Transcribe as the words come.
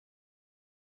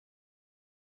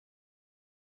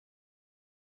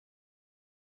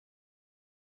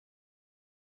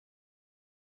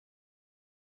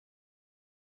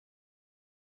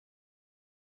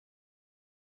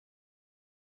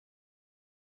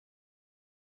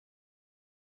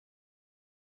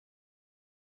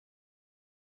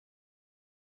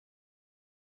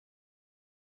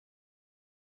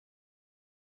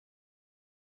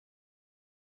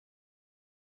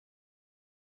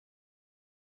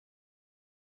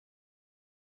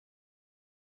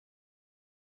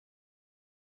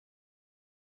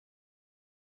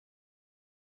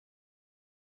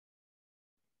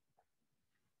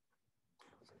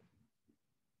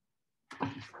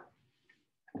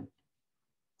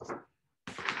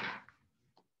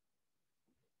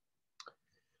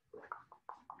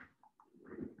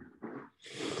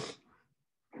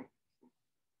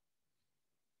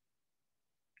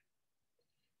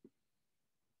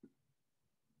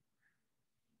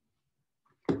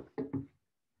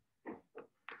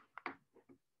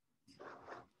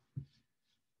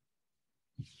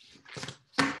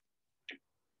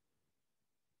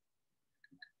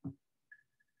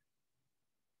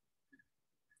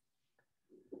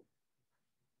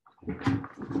Okay.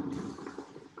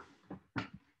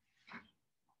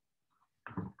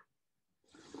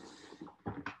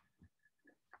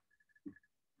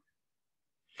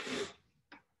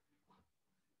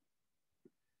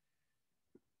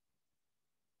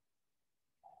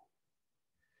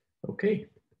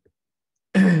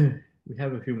 We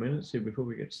have a few minutes here before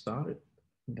we get started.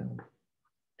 I'm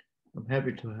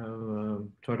happy to have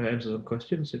try to answer some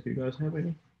questions if you guys have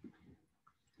any.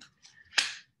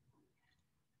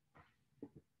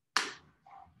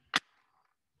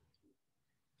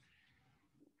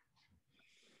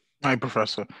 Hi,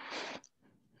 Professor.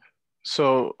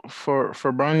 So for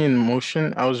Brownian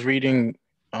motion, I was reading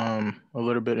a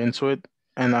little bit into it,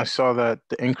 and I saw that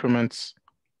the increments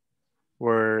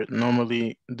were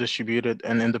normally distributed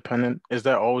and independent. Is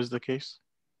that always the case?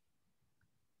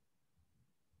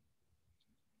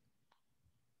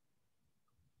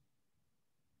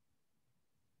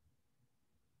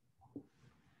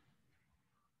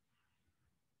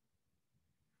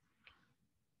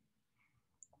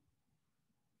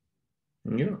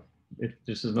 Yeah, if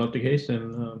this is not the case,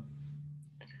 then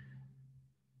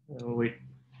we'll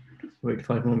wait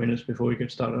 5 more minutes before we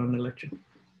get started on the lecture.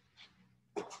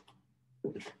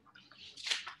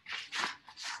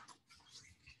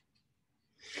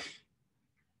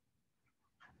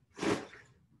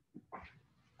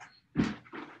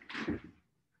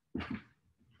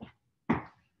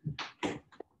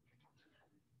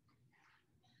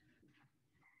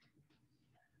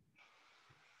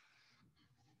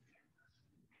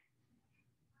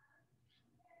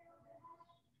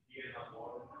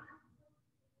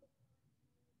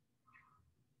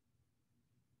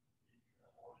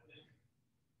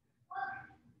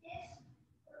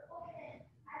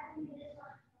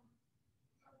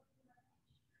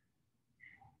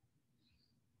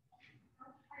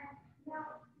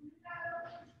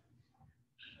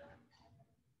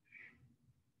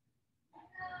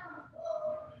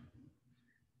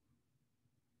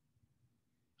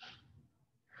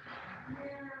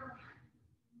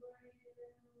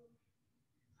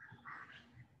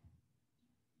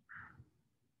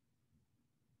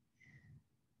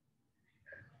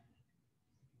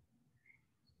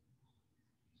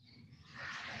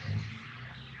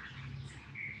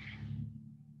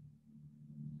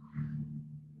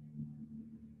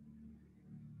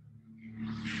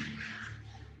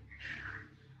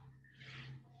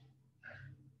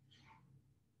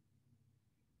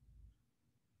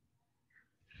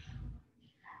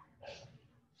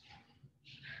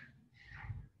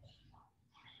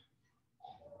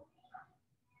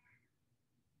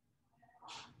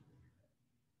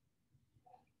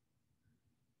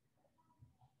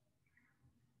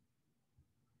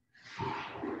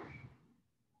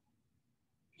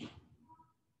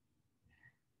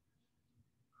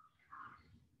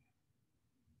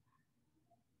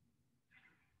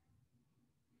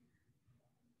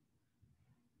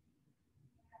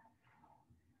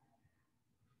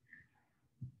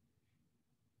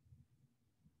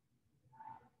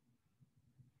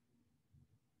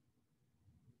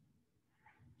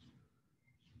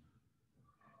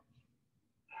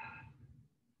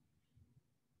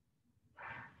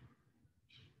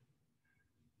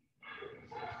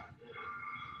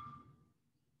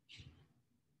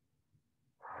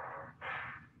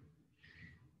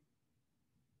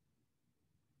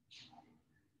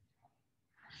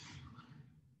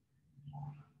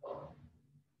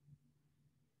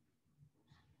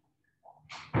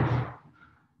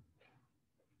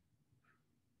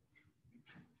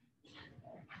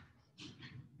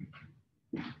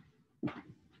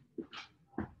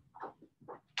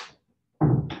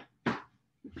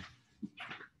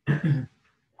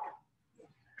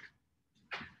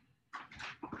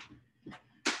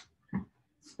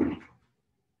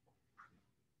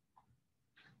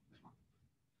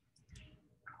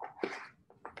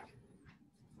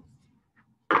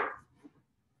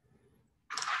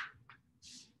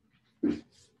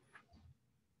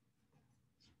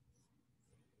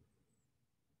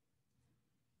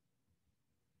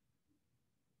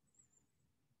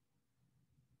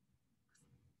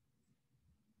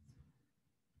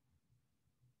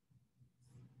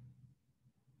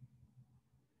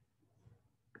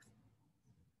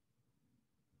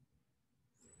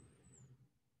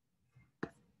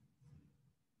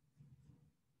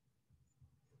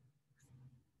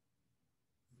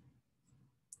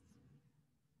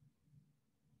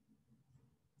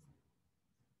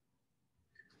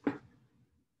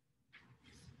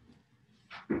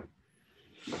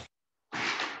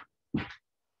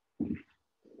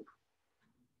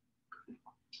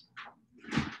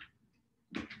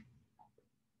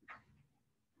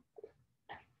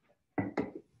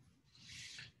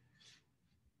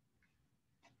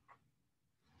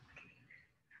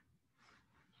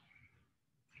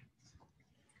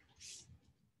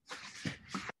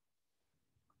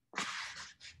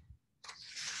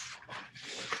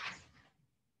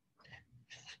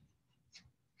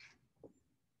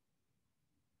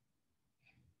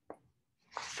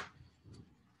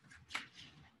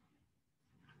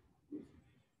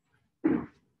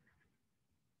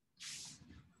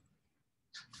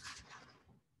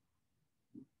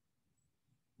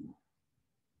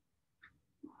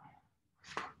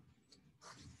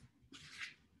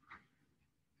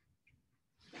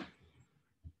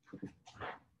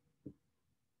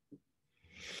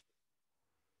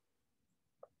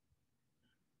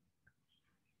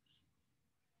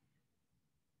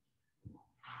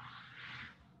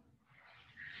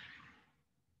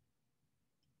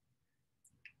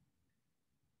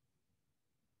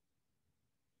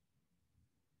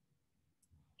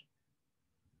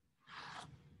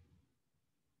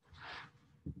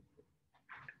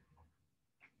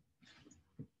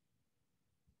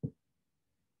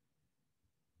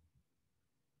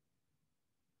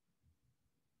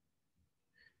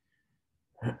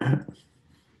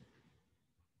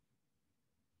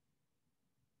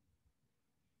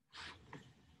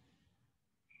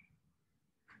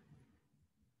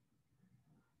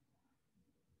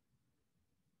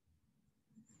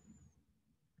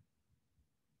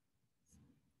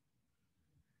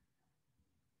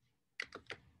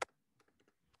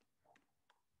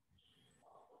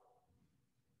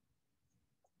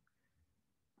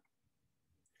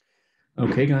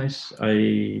 Okay, guys,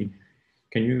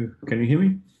 can you hear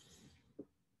me?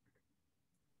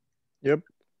 Yep.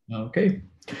 Okay,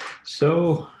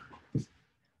 so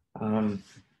um,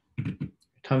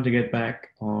 time to get back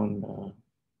on.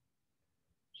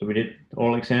 So we did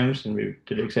all exams and we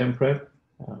did exam prep.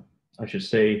 Uh, I should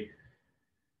say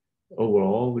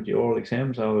overall with the oral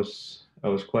exams, I was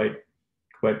quite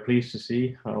pleased to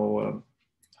see how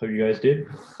you guys did.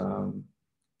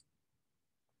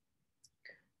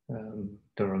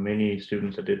 There are many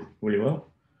students that did really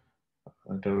well.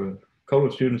 There were a couple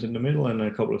of students in the middle and a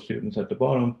couple of students at the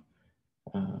bottom.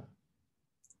 Uh,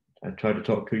 I tried to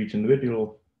talk to each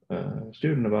individual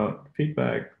student about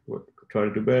feedback, what could try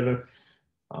to do better.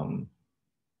 Um,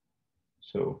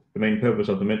 so the main purpose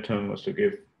of the midterm was to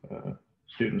give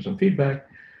students some feedback,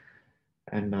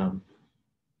 and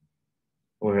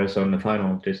whereas on the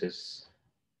final, this is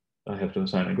I have to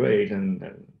assign a grade, and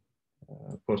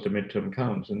of course the midterm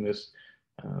counts in this.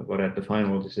 But at the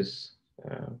final, this is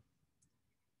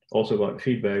also about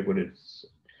feedback, but it's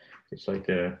like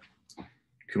a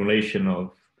accumulation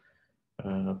of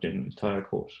the entire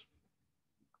course.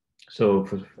 So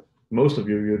for most of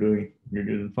you, you're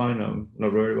doing fine. I'm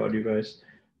not worried about you guys.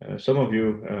 Some of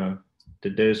you,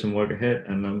 there's some work ahead,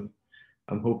 and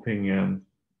I'm hoping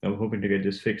I'm hoping to get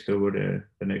this fixed over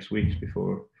the next weeks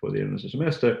before the end of the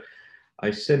semester.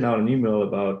 I sent out an email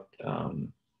about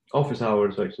office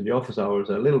hours. Like, so the office hours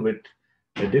are a little bit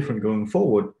different going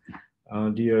forward.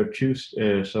 They are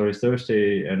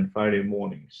Thursday and Friday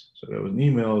mornings. So there was an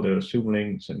email, there were Zoom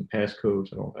links and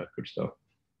passcodes and all that good stuff.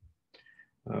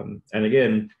 And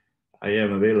again, I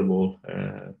am available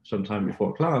sometime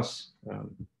before class.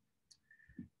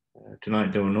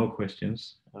 Tonight there were no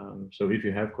questions. So if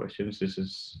you have questions, this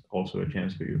is also a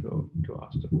chance for you to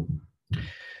ask them.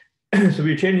 So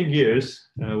we're changing gears.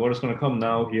 What is going to come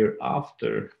now here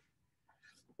after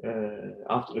the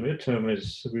midterm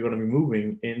is we're going to be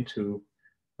moving into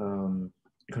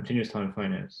continuous time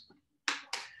finance.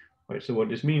 Right. So what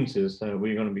this means is that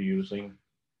we're going to be using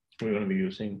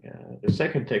the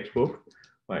second textbook,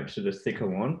 right? So the thicker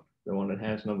one, the one that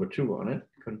has number 2 on it,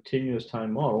 continuous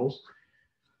time models.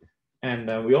 And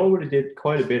we already did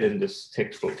quite a bit in this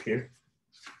textbook here.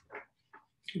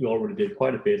 We already did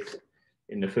quite a bit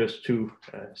in the first 2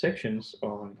 sections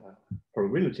on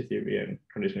probability theory and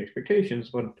conditional expectations.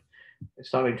 But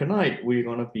starting tonight, we're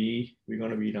gonna be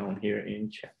down here in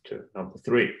chapter number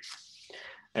 3.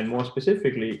 And more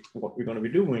specifically, what we're going to be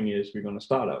doing is we're going to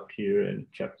start out here in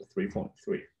chapter 3.3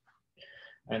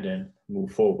 and then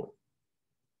move forward.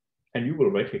 And you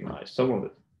will recognize some of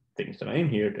the things that are in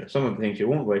here. Some of the things you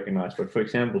won't recognize, but for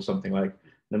example, something like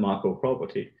the Markov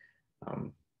property,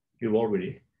 you've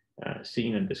already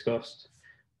seen and discussed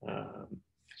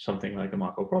something like a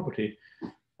Markov property.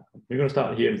 We're going to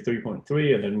start here in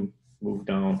 3.3 and then move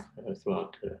down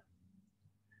throughout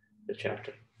the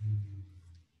chapter.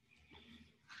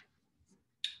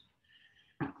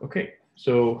 Okay,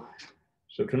 so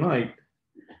tonight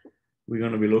we're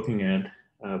going to be looking at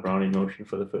Brownian motion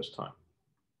for the first time.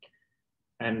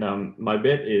 And my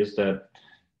bet is that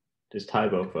this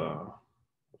type of a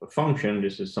function,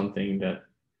 this is something that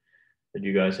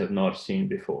you guys have not seen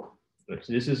before.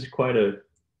 This is quite a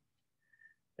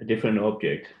different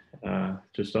object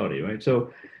to study, right?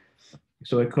 So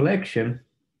a collection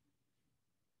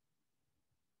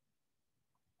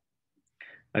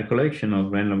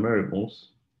of random variables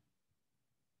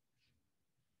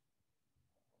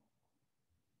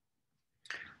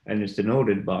and it's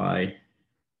denoted by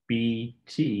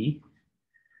BT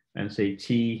and say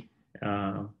T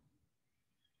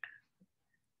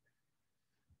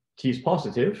is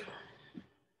positive.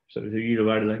 So you either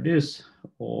write it like this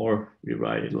or you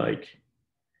write it like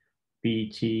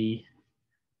BT,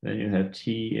 then you have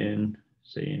T in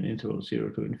say an interval 0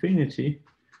 to infinity.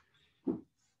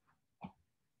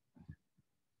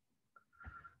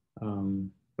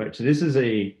 Right, so this is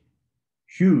a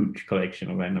huge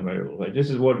collection of random variables. Right? This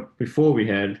is what before we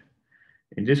had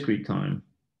in discrete time.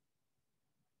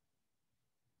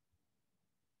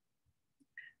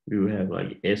 We would have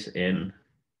like Sn,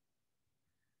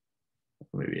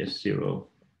 maybe S0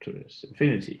 to this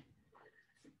infinity.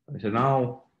 So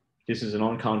now this is an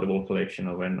uncountable collection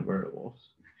of random variables.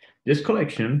 This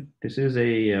collection, this is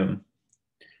a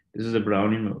This is a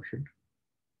Brownian motion.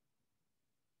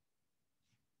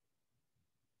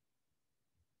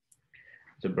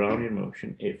 It's a Brownian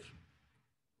motion if.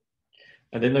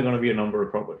 And then there are going to be a number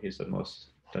of properties that must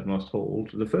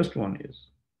hold. The first one is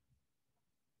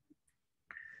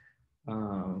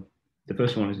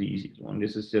the easiest one.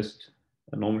 This is just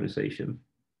a normalization.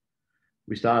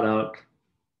 We start out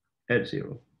at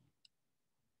 0.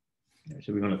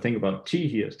 So we're going to think about t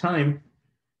here as time,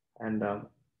 and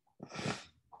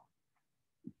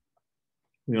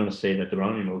we're going to say that the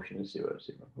Brownian motion is 0 at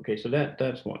 0. Okay, so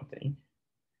that's one thing.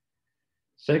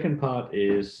 Second part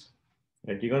is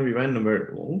that you're going to be random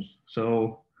variables.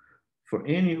 So for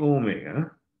any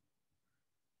omega,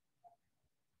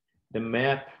 the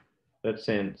map that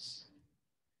sends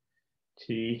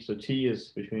t, so t is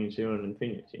between 0 and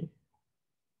infinity.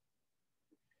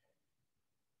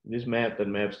 This map that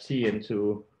maps t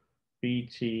into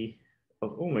bt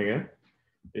of omega,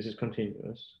 this is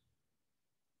continuous.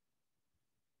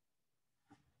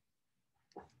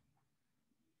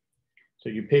 So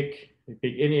you pick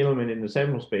any element in the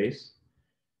sample space,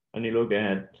 and you look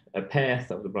at a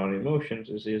path of the Brownian motion.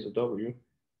 So here's a w.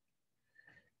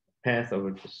 Path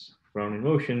of this Brownian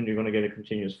motion, you're going to get a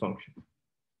continuous function.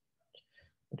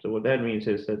 So what that means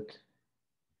is that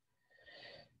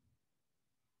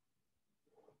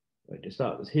like the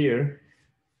start is here,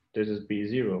 this is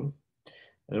b0,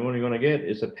 and what you're going to get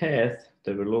is a path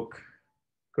that will look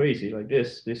crazy like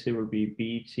this. This here will be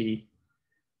bt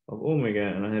of omega,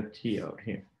 and I have t out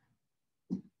here.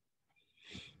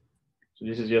 So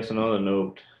this is just another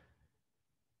note.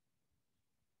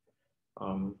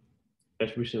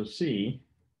 As we shall see,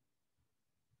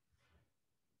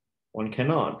 one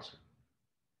cannot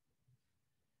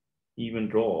even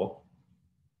draw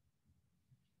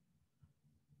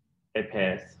a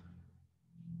path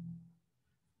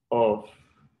of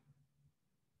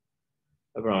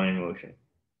a Brownian motion.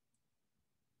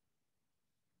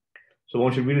 So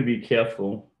one should really be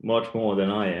careful, much more than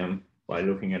I am, by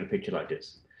looking at a picture like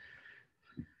this.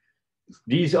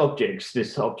 These objects,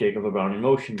 this object of a Brownian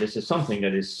motion, this is something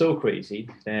that is so crazy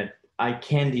that I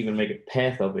can't even make a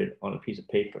path of it on a piece of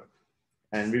paper.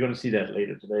 And we're going to see that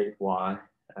later today, why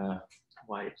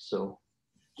it's so.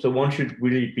 So one should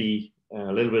really be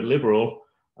a little bit liberal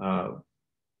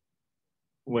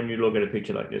when you look at a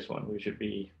picture like this one. We should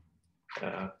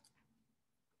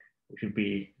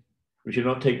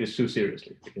not take this too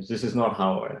seriously, because this is not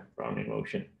how a Brownian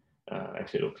motion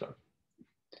actually looks like.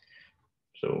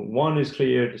 So 1 is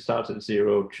clear, it starts at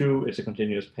 0. 2 is a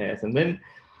continuous path. And then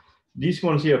these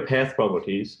ones here are path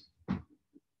properties.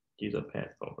 These are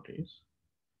path properties.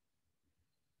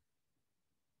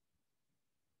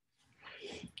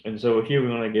 And so here we're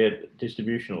going to get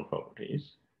distributional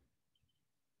properties.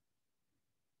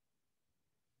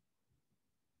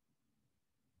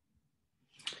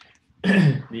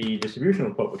 The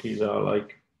distributional properties are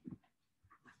like,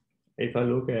 if I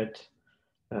look at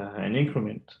an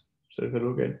increment, so if I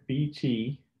look at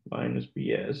bt minus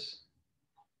bs,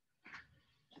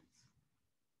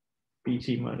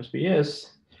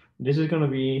 this is going to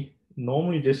be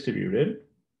normally distributed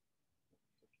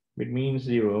with mean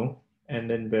 0 and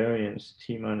then variance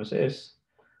t minus s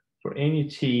for any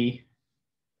t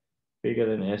bigger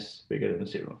than s bigger than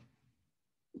 0.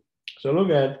 So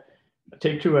I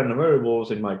take two random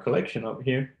variables in my collection up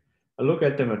here. I look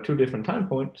at them at two different time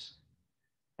points,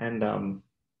 and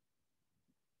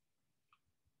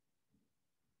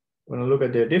when I look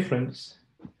at their difference,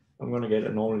 I'm going to get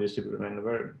a normally distributed random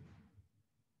variable.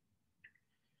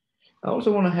 I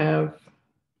also want to have,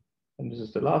 and this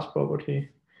is the last property,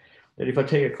 that if I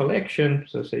take a collection,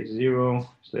 so say 0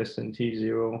 is less than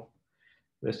t0,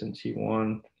 less than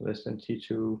t1, less than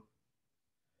t2,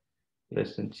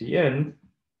 less than tn,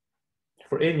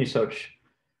 for any such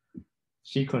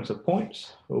sequence of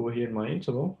points over here in my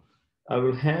interval, I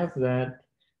will have that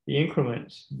the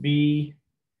increments b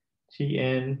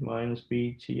tn minus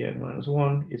b tn minus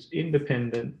 1 is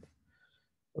independent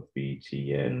of b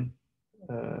tn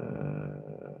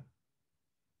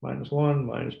minus 1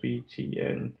 minus b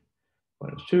tn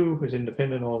minus 2 is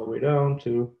independent all the way down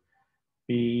to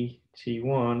b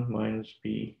t1 minus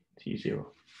b t0.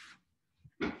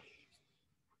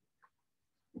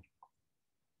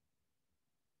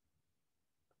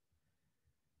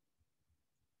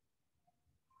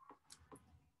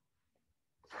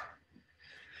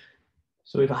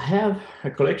 So if I have a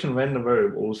collection of random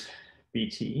variables,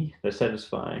 bt, that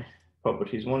satisfy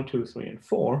properties 1, 2, 3, and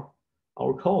 4, I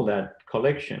will call that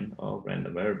collection of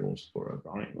random variables for a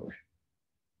Brownian motion.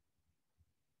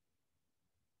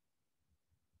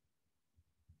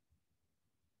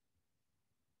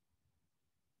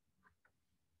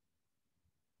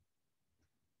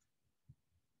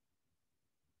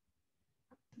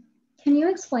 Can you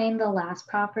explain the last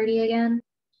property again?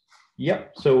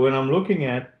 Yep. So when I'm looking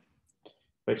at,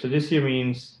 right, so this here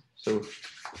means, so,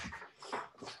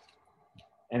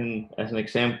 and as an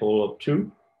example of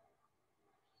 2,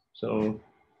 so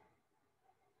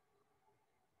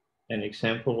an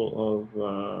example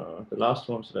of the last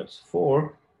one, so that's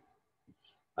 4.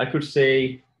 I could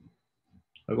say,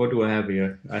 what do I have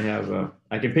here? I have,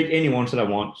 I can pick any ones that I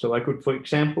want. So I could, for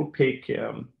example, pick,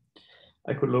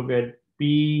 I could look at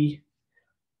B,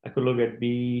 I could look at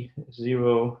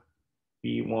B0,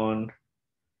 B1,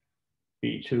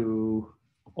 B2,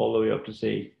 all the way up to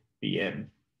say Bn.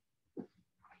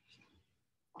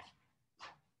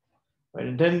 Right,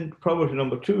 and then probability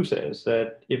number 2 says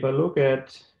that if I look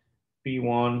at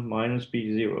B1 minus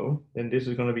B0, then this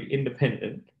is going to be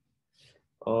independent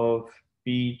of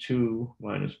B2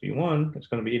 minus B1. It's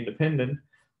going to be independent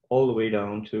all the way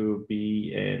down to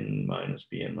Bn minus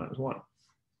 1.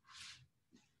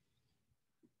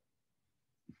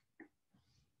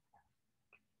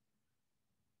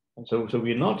 And so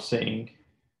we're not saying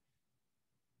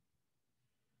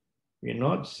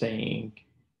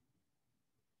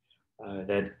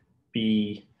that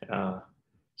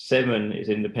B7 is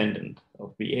independent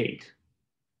of B8.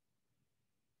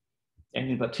 And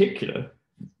in particular,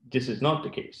 this is not the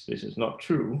case. This is not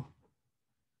true.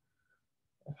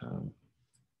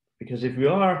 Because if we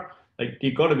are, like,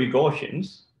 you've got to be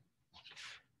Gaussians.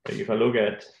 Like if I look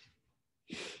at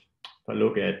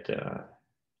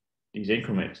these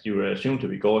increments, you are assumed to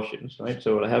be Gaussians, right?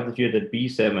 So I have here that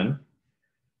B7,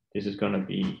 this is going to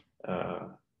be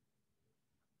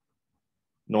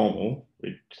normal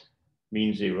with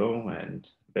mean 0 and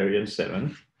variance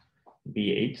 7.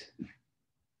 B8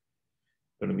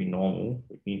 going to be normal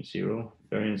with mean 0,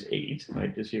 variance 8,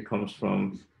 right? This here comes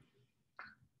from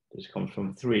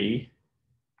 3,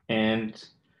 and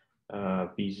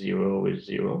B0 is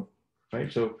 0,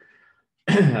 right? So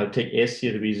I'll take S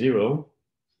here to be 0,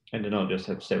 and then I'll just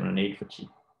have 7 and 8 for T.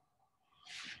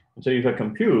 And so if I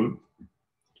compute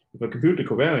the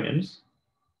covariance,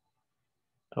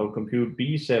 I'll compute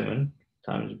B7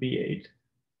 times B8.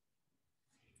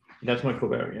 That's my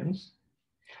covariance.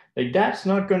 Like that's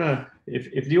not gonna,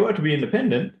 if you are to be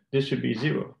independent, this should be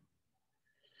 0.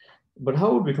 But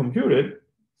how would we compute it?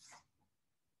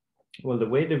 Well, the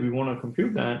way that we want to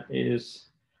compute that is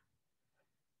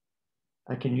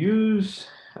I can use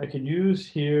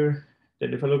here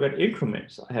that if I look at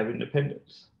increments, I have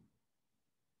independence.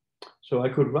 So I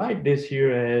could write this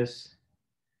here as,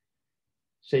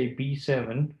 say,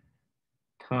 B7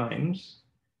 times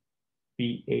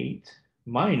B8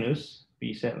 minus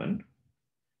B7.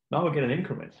 Now I get an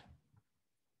increment.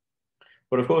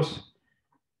 But of course,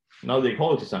 now the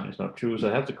equality sign is not true, so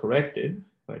I have to correct it.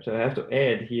 Right? So I have to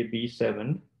add here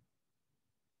B7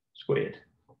 squared.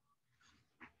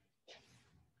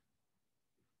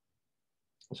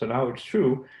 So now it's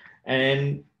true.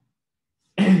 And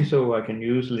so I can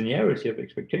use linearity of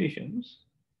expectations.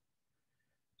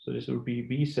 So this would be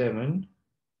B7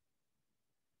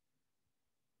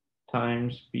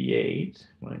 times B8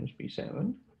 minus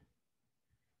B7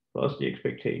 plus the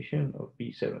expectation of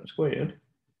B7 squared.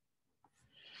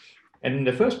 And in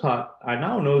the first part, I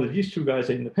now know that these two guys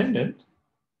are independent.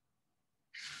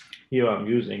 Here I'm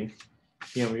using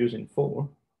 4.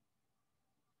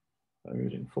 I'm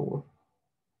using 4.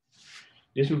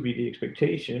 This would be the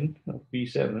expectation of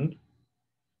B7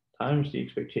 times the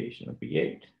expectation of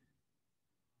B8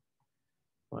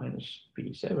 minus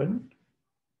B7.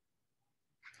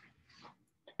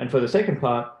 And for the second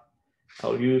part,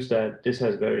 I'll use that this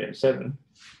has variance 7.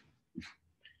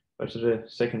 But so the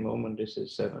second moment, this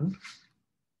is 7.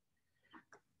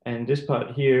 And this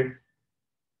part here,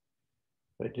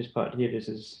 right,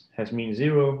 this has mean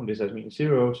 0, this has mean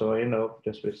 0, so I end up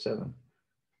just with 7.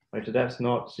 Right, so that's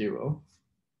not 0.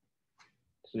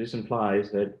 So this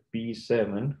implies that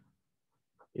B7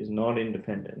 is not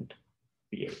independent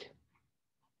B8.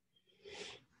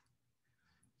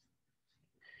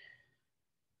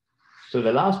 So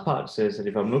the last part says that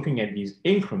if I'm looking at these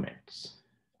increments,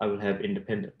 I will have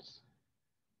independence.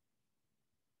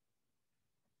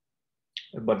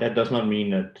 But that does not mean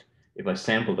that if I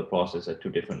sample the process at 2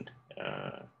 different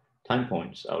time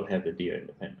points, I'll have that they are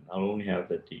independent. I'll only have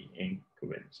that the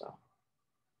increments are.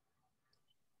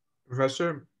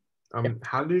 Professor,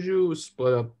 how did you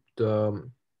split up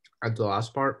at the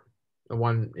last part? The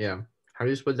one, yeah. How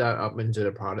do you split that up into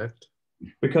the product?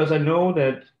 Because I know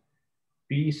that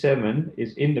B7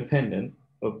 is independent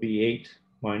of B8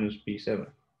 minus B7.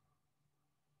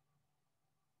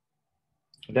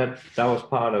 That was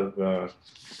part of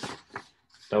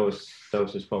that was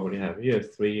this property I have here,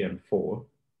 3 and 4.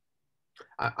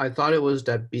 I thought it was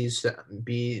that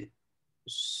B8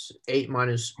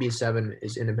 minus B7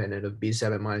 is independent of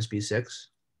B7 minus B6.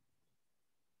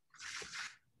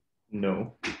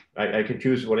 No, I can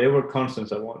choose whatever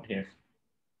constants I want here.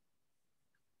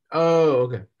 Oh,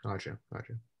 okay. Gotcha.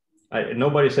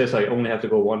 Nobody says I only have to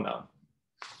go one down.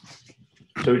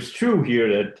 So it's true here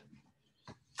that,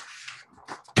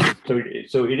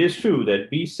 so it is true that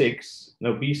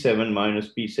B7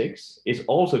 minus B6 is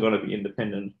also going to be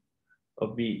independent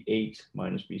of B8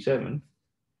 minus B7.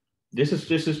 This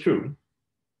is true.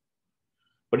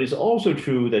 But it's also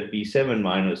true that B7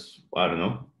 minus, I don't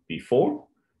know, B4,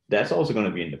 that's also going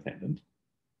to be independent.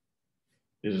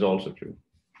 This is also true.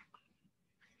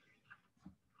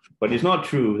 But it's not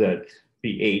true that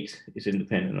B8 is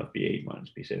independent of B8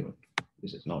 minus B7.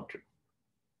 This is not true.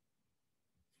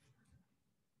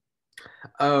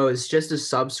 Oh, it's just a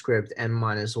subscript n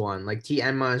minus 1. Like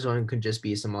Tn minus 1 could just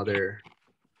be some other.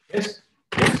 Yes.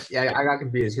 Yeah, I got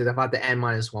confused because I thought the n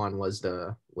minus 1 was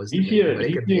the Here, but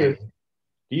it could be any.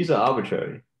 these are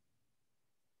arbitrary.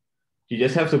 You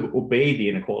just have to obey the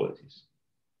inequalities.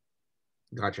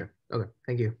 Gotcha. Okay,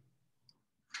 thank you.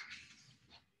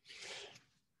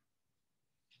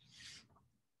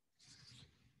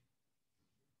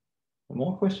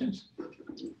 More questions?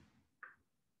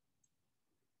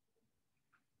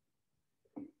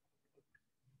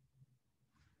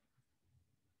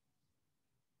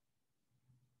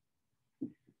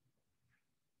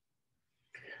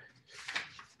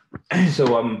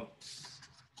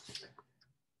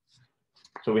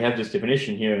 So we have this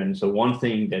definition here, and so one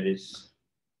thing that is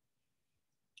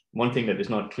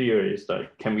not clear is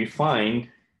that can we find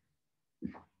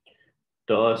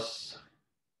does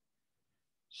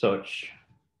such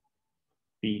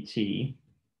BT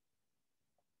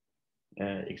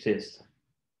exist?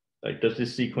 Like, does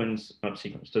this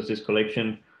does this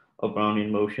collection of Brownian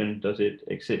motion, does it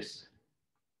exist?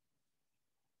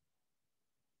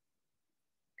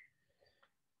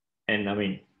 And I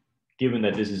mean, given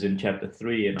that this is in chapter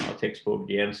 3 in our textbook,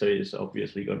 the answer is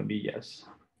obviously going to be yes.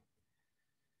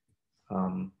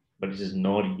 But this is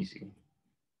not easy.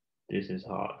 This is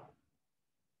hard.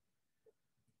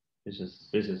 This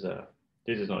is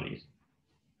not easy.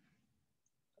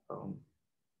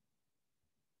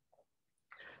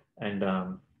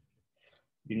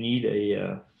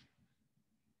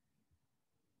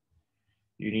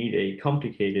 You need a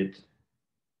complicated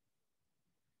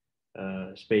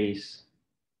space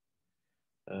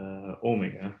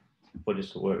omega for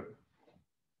this to work.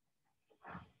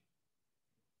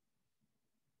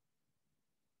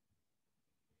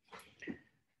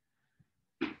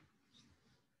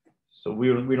 So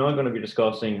we're not going to be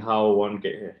discussing how one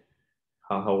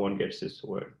gets this to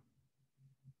work.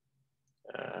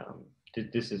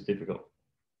 This is difficult.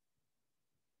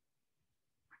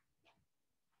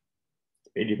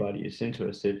 If anybody is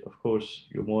interested, of course,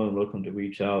 you're more than welcome to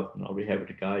reach out, and I'll be happy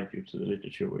to guide you to the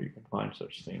literature where you can find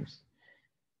such things.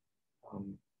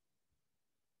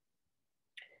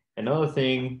 Another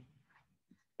thing,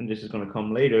 and this is going to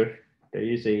come later, there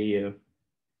is a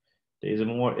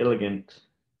more elegant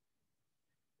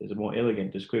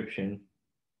description.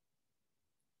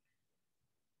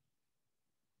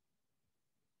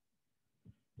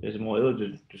 There's a more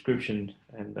elegant description,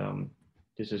 and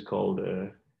this is called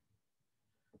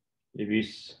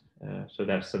Lewis. So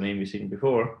that's the name we've seen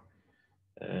before.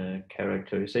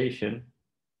 Characterization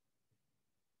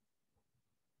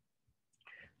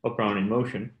of Brownian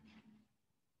motion.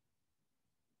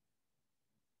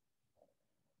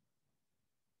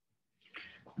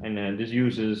 And this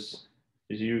uses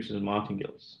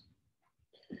martingales.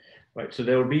 Right, so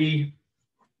there will be,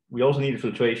 we also need a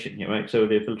filtration here, right? So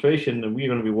the filtration that we're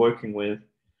going to be working with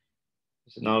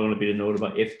is now going to be denoted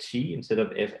by Ft instead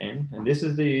of Fn. And this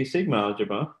is the sigma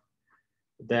algebra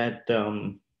that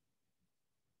the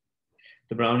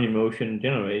Brownian motion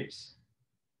generates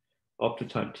up to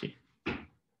time t.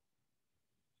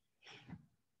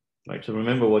 Right, so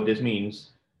remember what this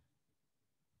means.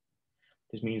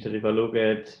 This means that if I look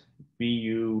at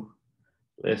Bu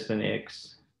less than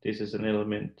x, this is an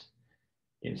element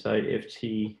inside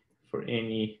Ft for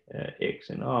any x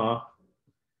and r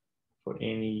for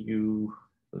any u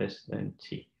less than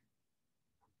t.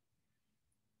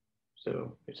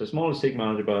 So it's a smaller sigma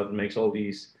algebra that makes all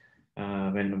these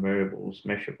random variables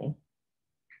measurable.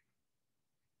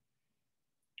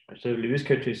 So Lewis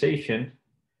characterization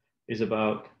is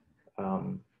about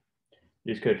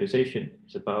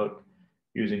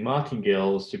using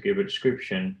martingales to give a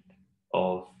description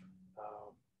of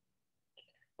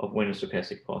when a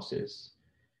stochastic process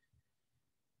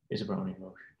is a Brownian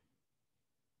motion.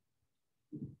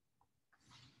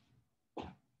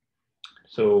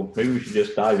 So maybe we should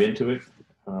just dive into it.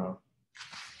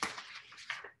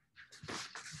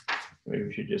 Maybe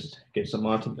we should just get some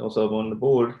martingales up on the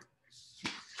board.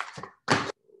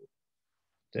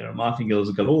 There are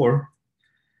martingales galore.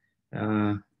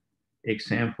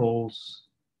 Examples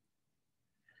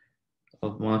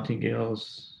of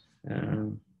martingales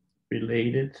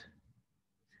related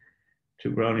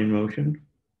to Brownian motion.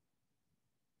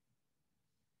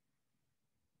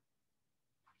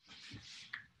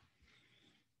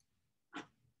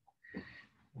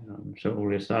 So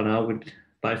we'll start out with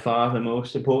by far the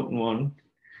most important one.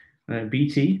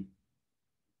 BT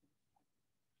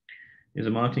is a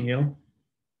martingale.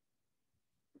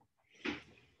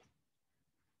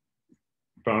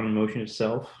 Brownian motion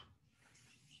itself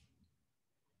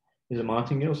is a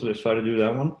martingale, so let's try to do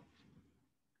that one.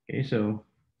 Okay, so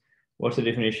what's the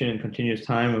definition in continuous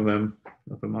time of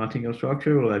a martingale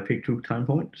structure? Well, I pick 2 time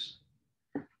points,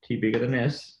 t bigger than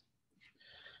s.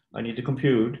 I need to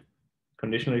compute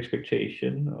conditional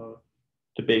expectation of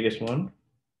the biggest one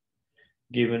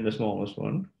given the smallest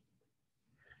one.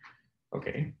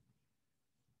 Okay.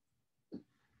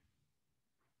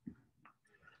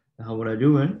 How would I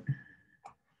do it?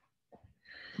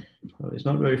 Well, it's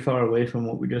not very far away from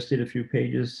what we just did a few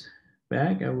pages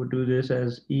back. I would do this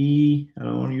as E, and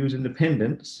I want to use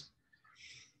independence.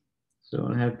 So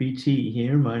I have BT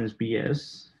here minus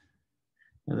BS,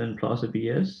 and then plus a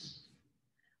BS,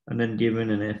 and then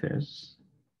given an FS.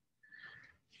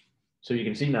 So you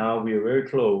can see now we are very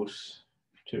close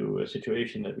to a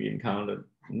situation that we encountered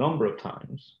a number of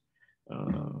times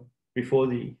before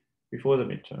the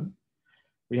midterm.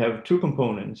 We have 2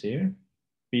 components here,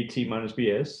 BT minus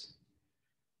BS.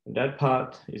 And that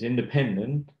part is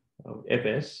independent of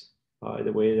FS by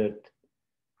the way that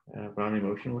Brownian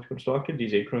motion was constructed.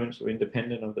 These increments were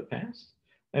independent of the past,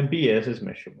 and BS is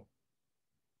measurable.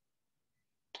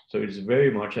 So it is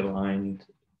very much aligned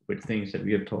with things that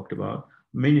we have talked about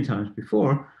many times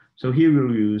before. So here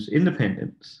we'll use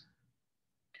independence.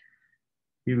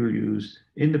 Here we'll use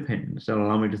independence. That'll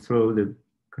allow me to throw the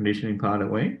conditioning part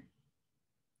away.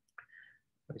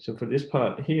 So for this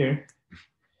part here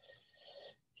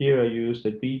I use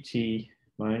that BT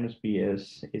minus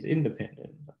BS is independent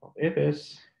of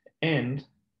FS, and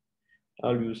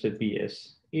I'll use that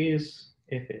BS is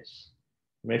FS,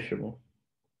 measurable.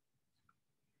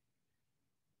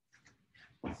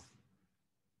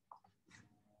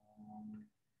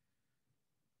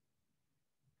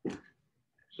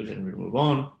 So then we move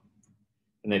on.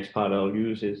 The next part I'll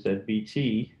use is that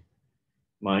BT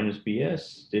minus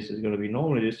BS. This is going to be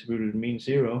normally distributed mean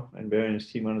 0 and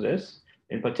variance T minus S.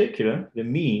 In particular, the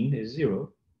mean is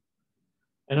 0.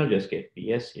 And I'll just get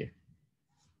BS here.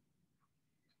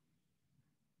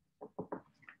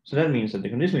 So that means that the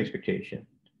conditional expectation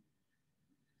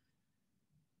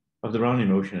of the Brownian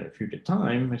motion at a future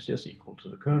time is just equal to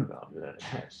the current value that it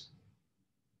has.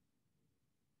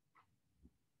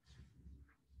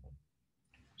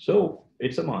 So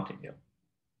it's a martingale.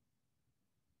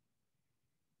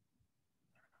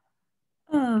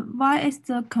 Why is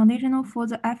the conditional for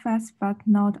the FS but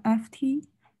not FT?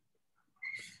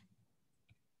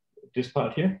 This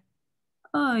part here?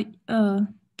 The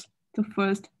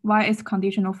first, why is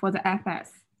conditional for the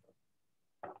FS?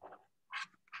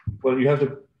 Well, you have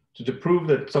to prove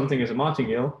that something is a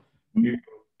martingale, you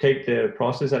take the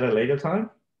process at a later time,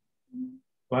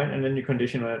 right? And then you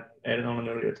condition it, add it on an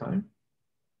earlier time.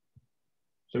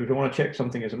 So if I want to check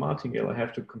something as a martingale, I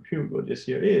have to compute what this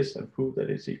here is and prove that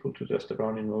it's equal to just the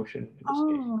Brownian motion in this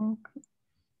case. Okay.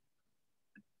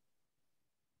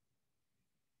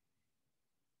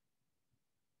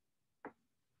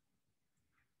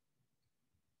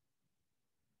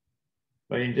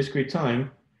 But in discrete time,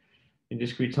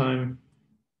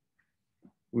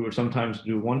 we would sometimes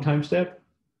do 1 time step,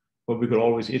 but we could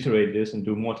always iterate this and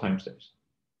do more time steps.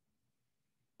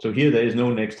 So here there is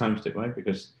no next time step, right?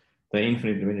 Because there are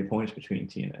infinitely many points between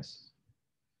T and S.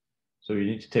 So you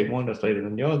need to take one that's later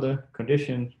than the other,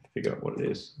 condition, figure out what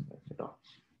it is.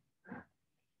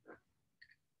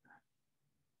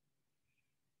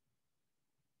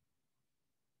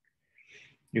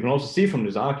 You can also see from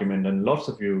this argument, and lots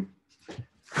of you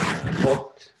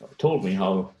told me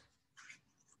how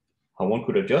one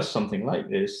could adjust something like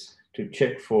this to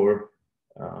check for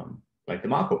like the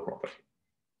Markov property.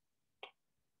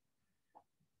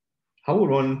 How would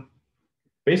one,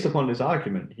 based upon this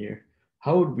argument here,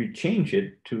 how would we change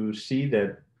it to see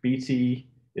that BT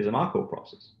is a Markov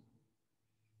process?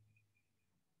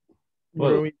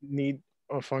 Well, do we need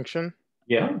a function?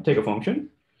 Yeah, take a function.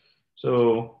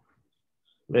 So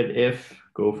let f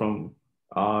go from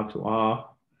R to R.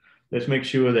 Let's make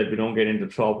sure that we don't get into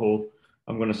trouble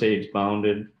I'm going to say it's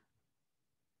bounded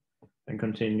and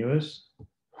continuous.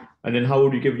 And then how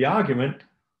would you give the argument?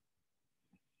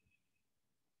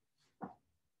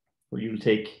 Well, you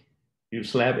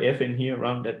slap f in here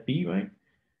around that b, right?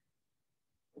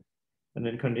 And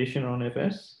then condition on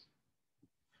fs.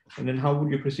 And then how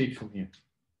would you proceed from here?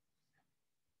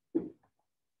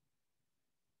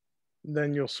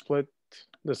 Then you'll split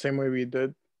the same way we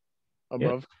did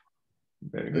above.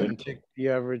 Very And then good. take the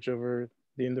average over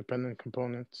the independent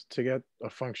components to get a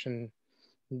function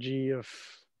g of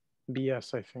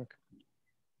bs, I think.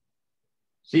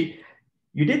 See,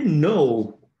 you didn't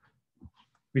know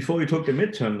before you took the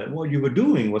midterm that what you were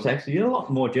doing was actually a lot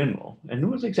more general. And it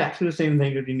was exactly the same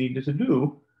thing that you needed to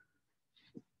do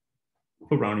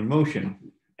for Brownian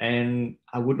motion. And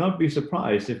I would not be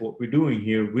surprised if what we're doing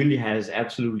here really has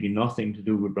absolutely nothing to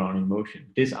do with Brownian motion.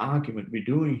 This argument we're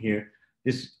doing here,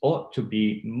 this ought to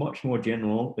be much more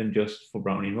general than just for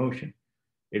Brownian motion.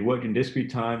 It worked in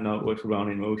discrete time, now it works for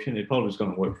Brownian motion. It probably is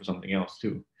going to work for something else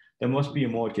too. There must be a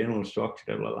more general structure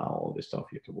that will allow all this stuff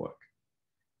here to work.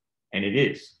 And it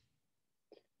is.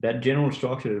 That general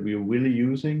structure that we're really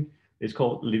using is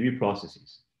called Libby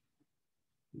processes.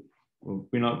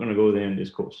 We're not going to go there in this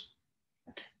course.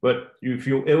 But if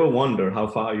you ever wonder how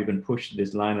far you can push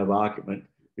this line of argument,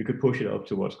 you could push it up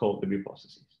to what's called Libby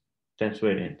processes. That's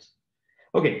where it ends.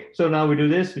 Okay, so now we do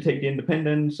this. We take the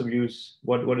independence. So we use,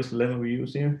 what is the lemma we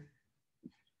use here?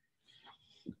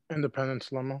 Independence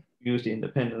lemma. Use the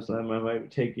independence lemma, right? We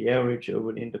take the average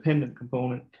over the independent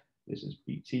component. This is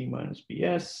BT minus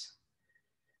BS.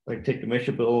 I take the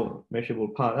measurable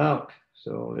part out.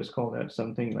 So let's call that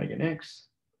something like an X.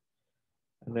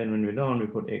 And then when we're done, we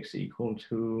put X equal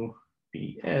to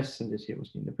BS, and this here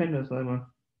was the independence lemma.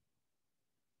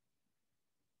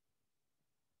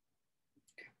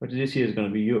 But this here is going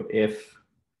to be your F,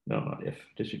 no, not F,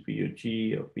 this should be your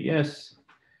G of BS,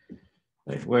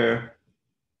 right, where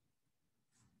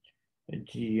a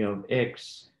G of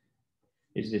X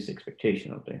is this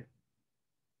expectation up there.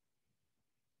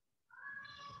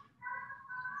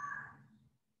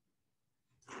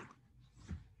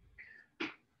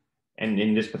 And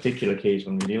in this particular case,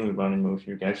 when we're dealing with Brownian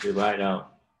motion, you can actually write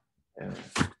out,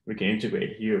 we can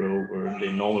integrate here over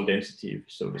the normal density if you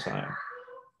so desire.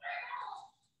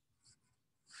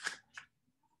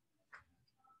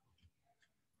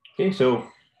 Okay, so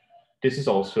this is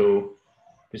also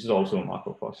a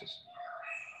macro process.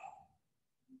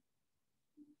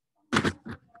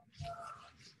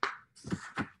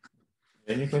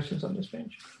 Any questions on this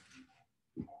page?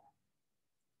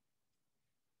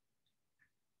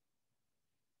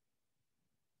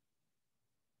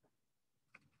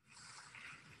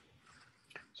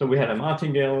 So we had a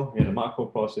martingale, we had a macro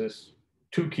process,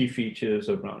 two key features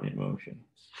of Brownian motion.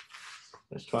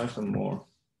 Let's try some more.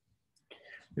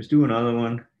 Let's do another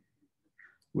one.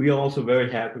 We are also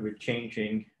very happy with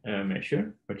changing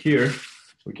measure, but here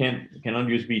we cannot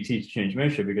use BT to change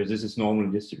measure because this is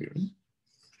normally distributed.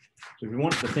 So if we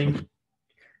want to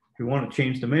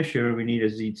change the measure, we need a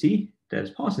ZT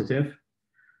that's positive.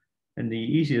 And the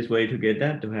easiest way to get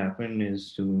that to happen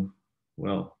is to,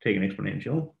 well, take an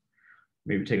exponential,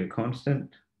 maybe take a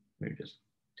constant, maybe just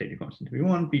take a constant if we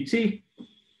want, BT.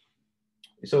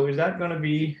 So is that going to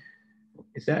be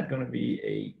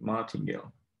a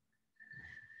martingale?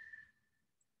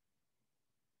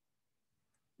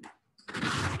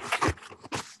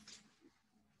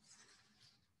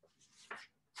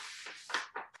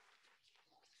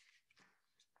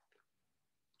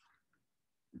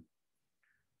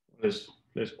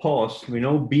 Let's pause. We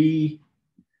know B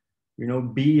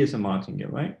is a martingale,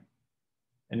 right?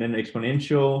 And then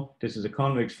exponential, this is a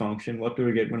convex function. What do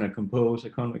we get when I compose a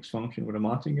convex function with a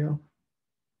martingale?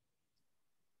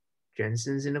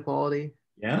 Jensen's inequality.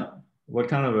 Yeah. What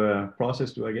kind of a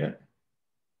process do I get?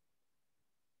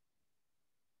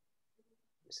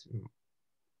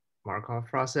 Markov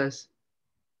process.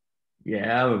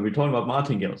 Yeah, but we're talking about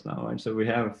martingales now, right? So we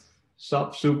have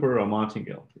sub, super, or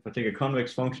martingale. If I take a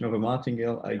convex function of a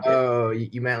martingale, I get. Oh,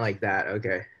 you meant like that.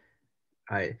 Okay.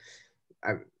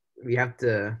 We have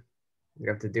to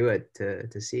do it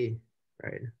to see,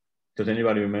 right? Does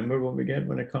anybody remember what we get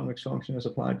when a convex function is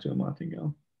applied to a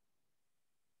martingale?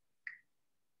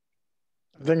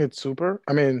 I think it's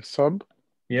sub.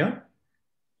 Yeah.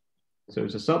 So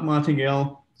it's a sub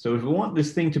martingale. So if we want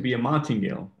this thing to be a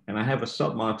martingale and I have a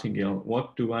sub martingale,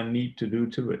 what do I need to do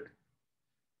to it?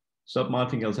 Sub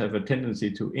martingales have a tendency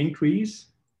to increase.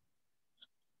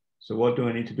 So what do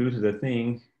I need to do to the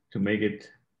thing to make it?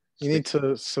 You need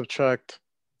to subtract.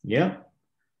 Yeah.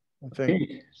 I think.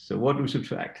 Okay. So what do we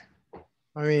subtract?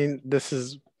 I mean, this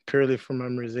is purely for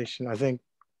memorization. I think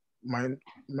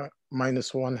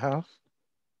minus 1/2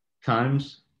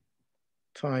 times.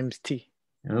 times t.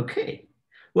 Okay.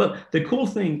 Well, the cool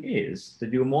thing is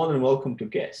that you're more than welcome to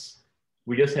guess.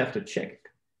 We just have to check it.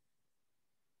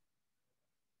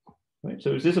 Right?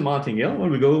 So is this a martingale? Well,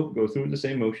 we go through the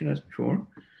same motion as before.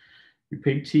 You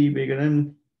pick t bigger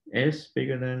than s,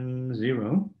 bigger than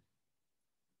 0.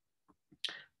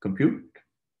 Compute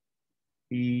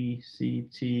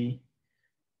ECT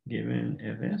given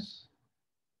fs.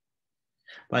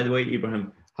 By the way,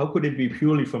 Ibrahim, how could it be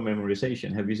purely from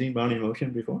memorization? Have you seen Brownian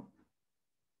motion before?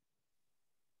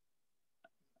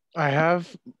 I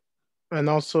have, and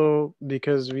also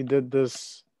because we did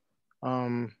this,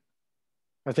 I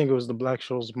think it was the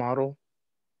Black-Scholes model.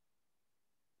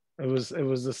 It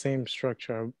was the same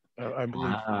structure, I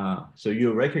believe. So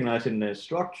you're recognizing the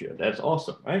structure. That's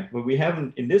awesome, right? But we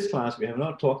haven't, in this class, we have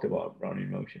not talked about Brownian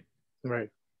motion. Right.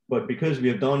 But because we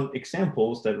have done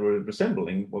examples that were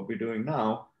resembling what we're doing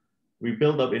now, we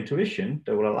build up intuition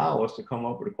that will allow us to come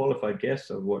up with a qualified guess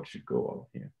of what should go on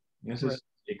here. This is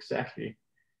exactly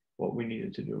what we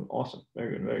needed to do. Awesome.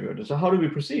 Very good, very good. So how do we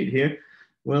proceed here?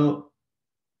 Well,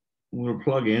 we'll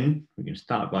plug in. We can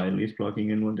start by at least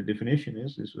plugging in what the definition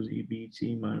is. This was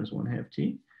EBT minus 1/2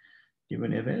 t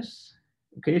given fs.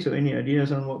 Okay, so any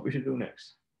ideas on what we should do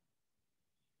next?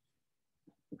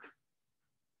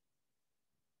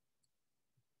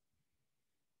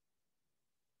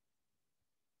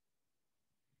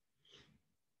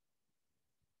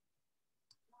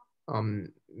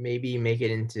 Maybe make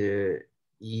it into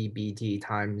EBT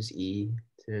times e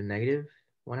to the negative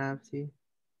 1/2 t.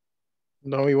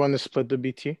 No, we want to split the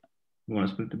BT. You want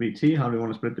to split the BT? How do you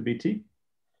want to split the BT?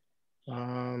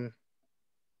 In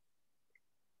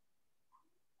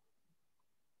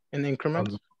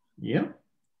increments. Yeah.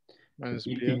 Minus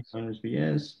EP BS. minus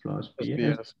BS plus Plus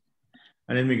BS. BS.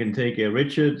 And then we can take a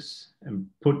Richards and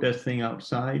put that thing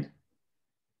outside.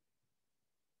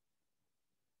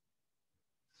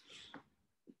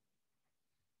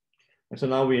 And so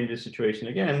now we're in this situation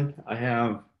again. I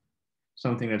have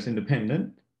something that's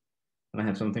independent and I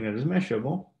have something that is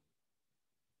measurable.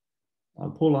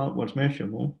 I'll pull out what's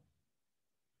measurable.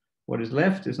 What is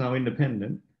left is now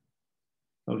independent.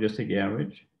 I'll just take the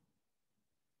average.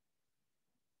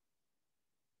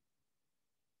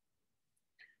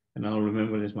 And I'll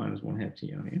remember this minus 1/2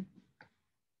 t on here.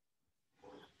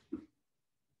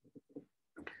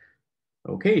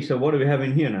 Okay, so what do we have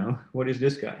in here now? What is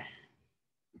this guy?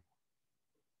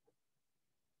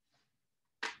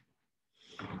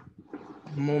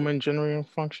 Moment generating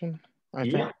function, I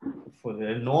think. For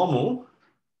the normal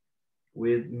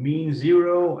with mean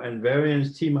 0 and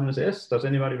variance t minus s. Does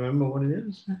anybody remember what it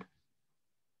is?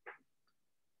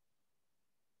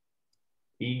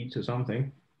 E to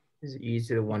something. Is e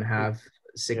to the 1/2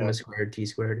 sigma squared t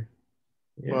squared.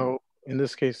 Yeah. Well, in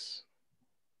this case,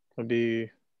 it'll be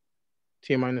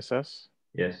t minus s.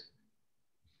 Yes.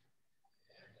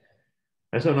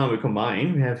 And so now we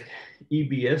combine. We have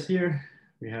EBS here.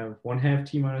 We have 1/2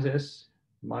 t minus s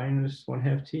minus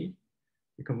 1/2 t.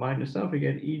 We combine the stuff, we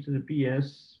get e to the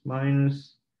bs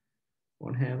minus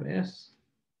 1/2 s.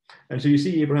 And so you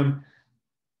see, Abraham,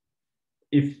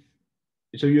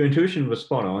 so your intuition was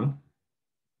spot on,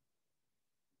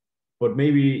 but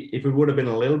maybe if it would have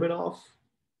been a little bit off,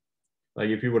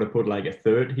 like if you would have put like a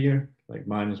third here, like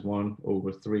minus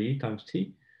 1/3 times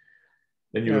t,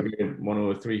 then you would get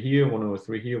 1/3 here,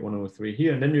 1/3 here, 1/3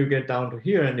 here, and then you get down to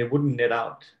here and it wouldn't net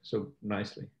out so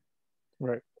nicely.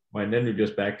 Right. And then you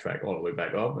just backtrack all the way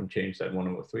back up and change that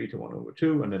 1/3 to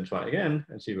 1/2 and then try again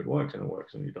and see if it works, and it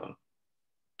works and you're done.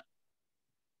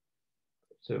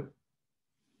 So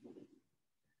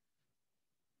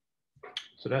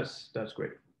that's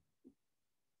great.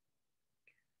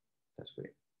 That's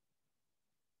great.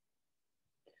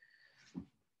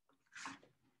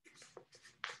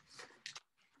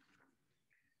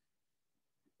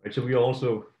 Right, so we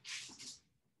also,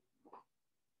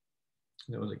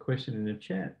 there was a question in the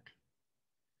chat.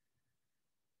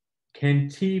 Can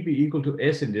t be equal to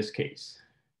s in this case?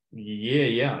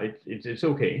 Yeah, it's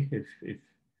okay if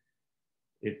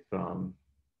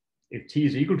t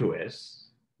is equal to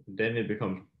s, then it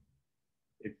becomes,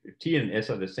 if t and s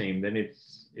are the same, then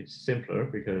it's simpler,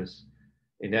 because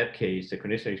in that case the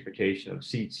conditional expectation of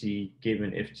ct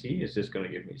given ft is just going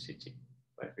to give me ct,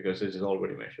 right? Because this is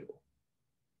already measurable.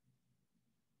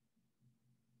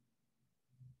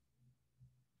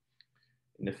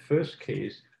 In the first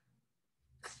case,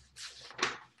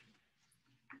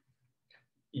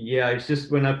 yeah, it's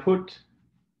just when I put,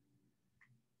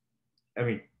 I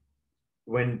mean,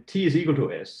 when t is equal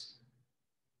to s,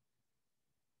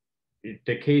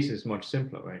 the case is much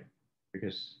simpler, right?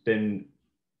 Because then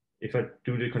if I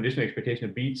do the conditional expectation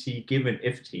of BT given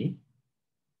FT,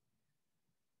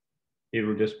 it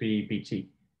will just be BT.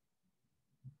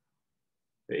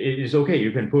 It is okay.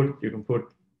 You can put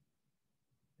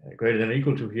greater than or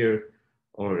equal to here,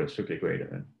 or strictly greater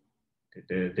than.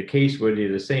 The case where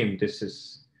they're the same, that's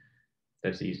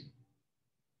easy.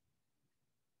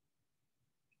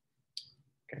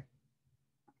 Okay.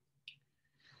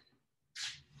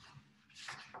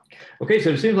 Okay,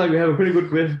 so it seems like we have a pretty good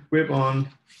grip on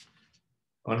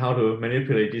how to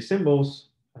manipulate these symbols.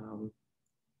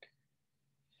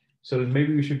 So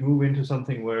maybe we should move into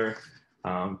something where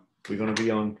we're going to be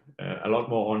on a lot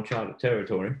more uncharted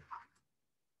territory.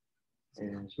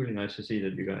 And it's really nice to see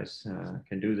that you guys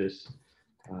can do this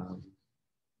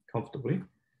comfortably.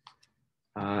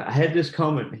 I had this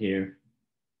comment here.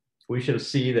 We shall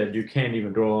see that you can't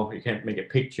even draw, you can't make a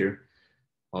picture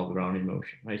of the rounding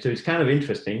motion, right? So it's kind of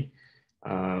interesting.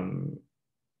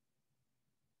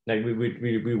 Like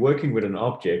we're working with an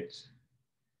object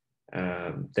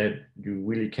that you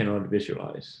really cannot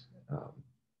visualize.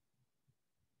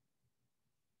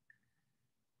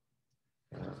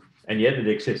 And yet it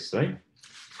exists, right?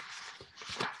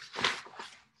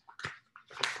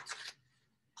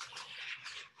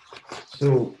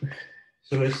 So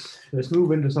let's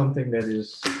move into something that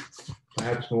is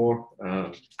perhaps more,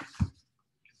 I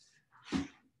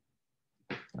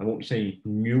won't say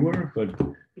newer, but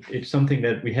it's something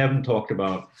that we haven't talked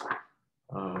about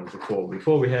before.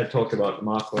 Before we had talked about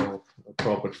Markov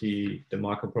property, the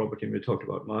Markov property, and we talked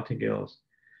about martingales.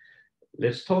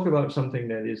 Let's talk about something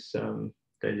that is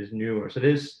newer. So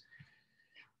there's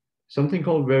something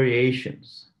called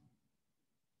variations.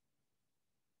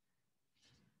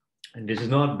 And this is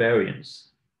not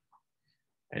variance.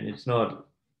 And it's not,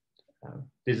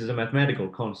 this is a mathematical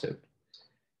concept.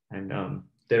 And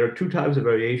there are two types of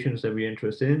variations that we're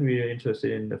interested in. We are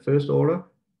interested in the first order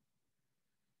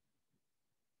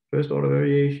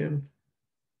variation,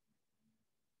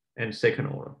 and second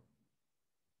order.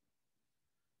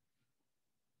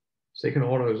 Second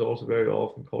order is also very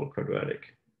often called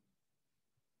quadratic.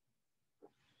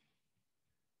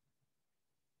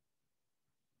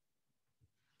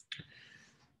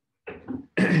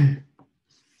 Okay,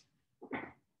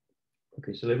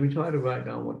 so let me try to write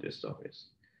down what this stuff is.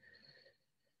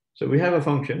 So we have a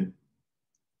function.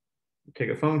 We take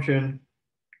a function.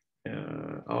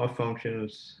 Our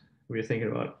functions, we're thinking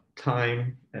about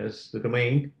time as the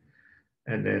domain,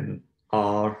 and then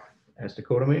R as the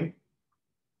codomain.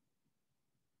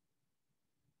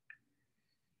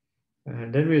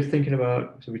 And then we're thinking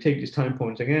about, so we take these time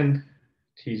points again,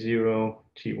 T0,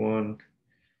 T1,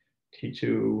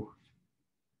 T2.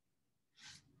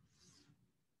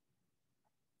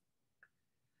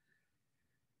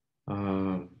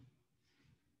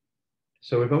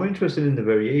 So if I'm interested in the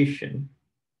variation,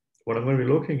 what I'm going to be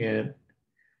looking at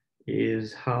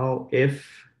is how f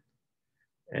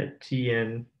at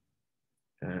Tn,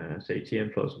 say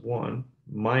Tn plus 1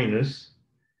 minus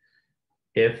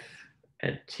f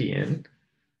at Tn.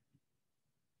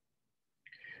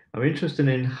 I'm interested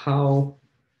in how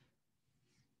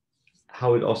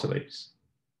it oscillates.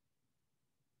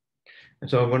 And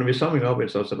so I'm going to be summing up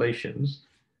its oscillations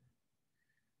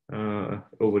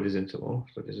over this interval.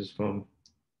 So this is from,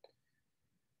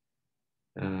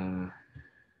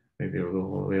 maybe I'll go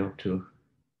all the way up to,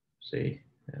 say,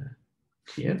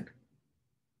 Tn.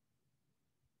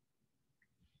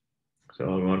 So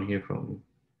I'll run here from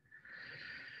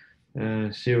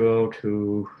 0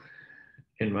 to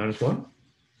n minus 1.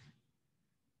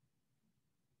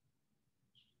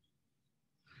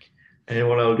 And then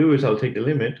what I'll do is I'll take the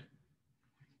limit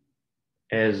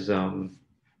as,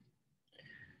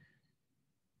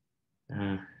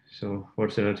 so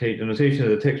what's the notation? The notation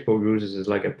that the textbook uses is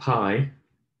like a pi,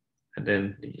 and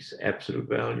then these absolute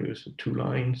values, 2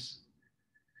 lines.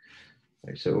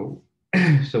 Right, so,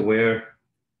 so where,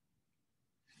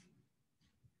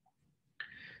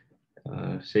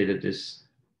 say that this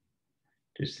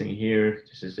thing here,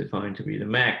 this is defined to be the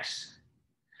max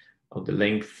of the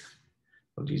length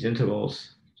of these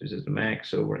intervals. This is the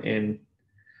max over n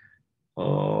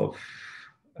of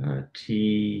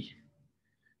t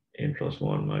n plus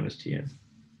 1 minus tn.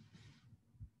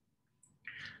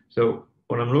 So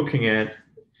what I'm looking at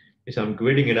is I'm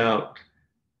gridding it out,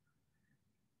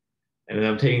 and then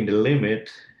I'm taking the limit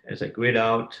as I grid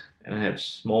out, and I have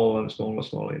smaller and smaller,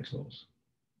 smaller intervals.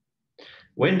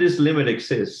 When this limit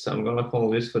exists, I'm going to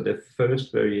call this for the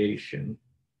first variation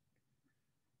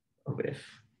of f.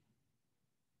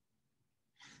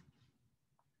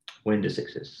 When this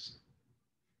exists.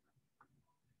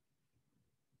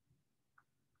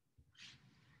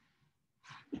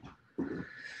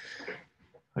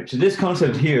 Right, so this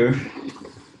concept here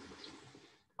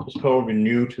is probably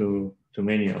new to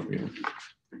many of you.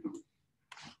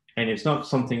 And it's not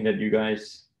something that you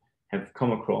guys have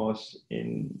come across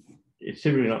it's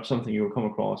typically not something you will come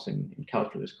across in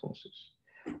calculus courses.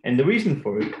 And the reason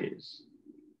for it is,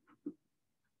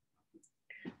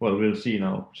 well, we'll see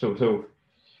now. So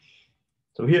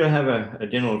here I have a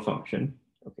general function.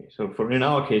 Okay, so in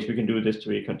our case, we can do this to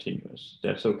be continuous.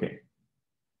 That's okay.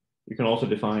 You can also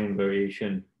define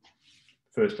variation,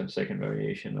 first and second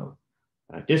variation of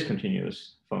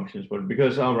discontinuous functions, but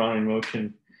because our rounding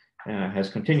motion has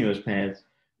continuous paths,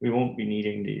 we won't be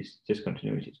needing these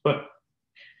discontinuities. But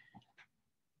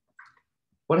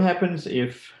what happens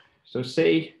if, so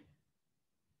say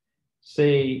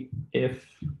if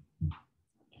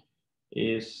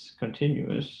is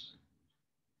continuous,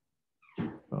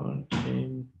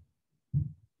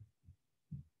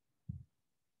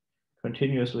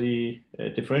 continuously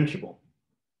differentiable.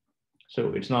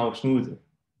 So it's now smoother.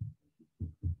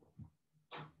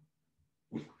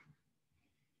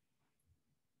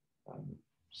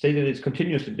 Say that it's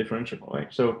continuously differentiable,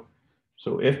 right? So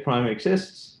f prime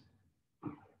exists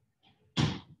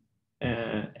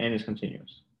and is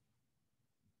continuous.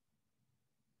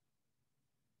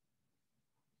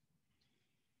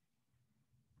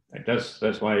 Right,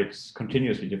 that's why it's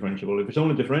continuously differentiable. If it's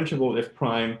only differentiable f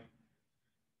prime,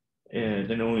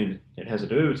 then only it has a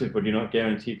derivative, but you're not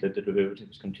guaranteed that the derivative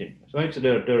is continuous, right? So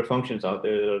there are functions out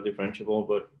there that are differentiable,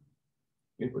 but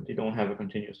they don't have a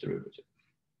continuous derivative.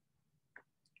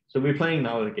 So we're playing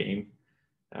now a game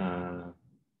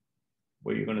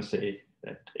where you're going to say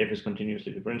that f is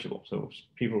continuously differentiable. So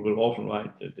people will often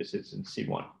write that this is in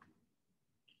C1.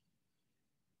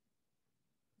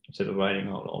 Instead of writing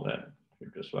out all that,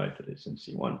 you just write that it's in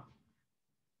C1.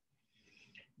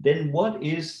 Then what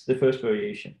is the first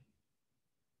variation?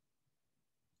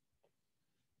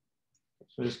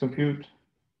 So let's compute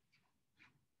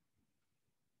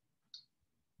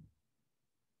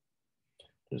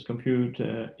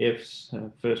f's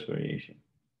first variation.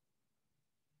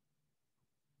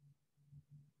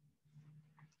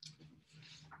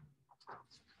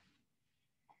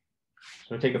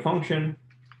 So I take a function,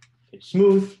 it's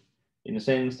smooth in the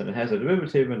sense that it has a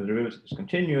derivative and the derivative is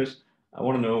continuous. I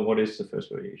want to know what is the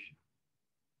first variation.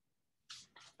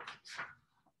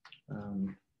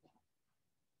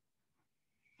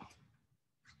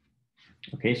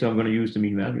 Okay, so I'm going to use the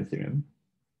mean value theorem.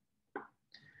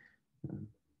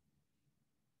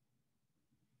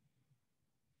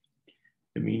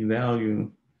 The mean value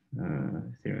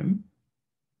theorem,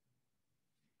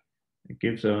 it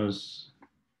gives us,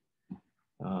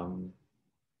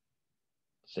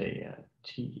 say,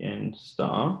 Tn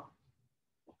star,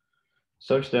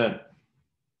 such that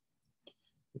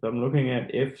if I'm looking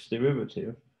at f's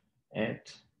derivative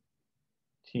at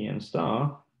Tn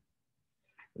star,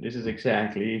 this is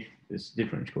exactly this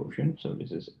difference quotient. So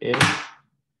this is f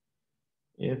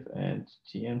at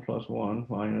Tn plus 1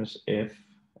 minus f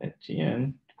at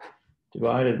Tn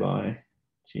divided by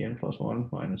Tn plus 1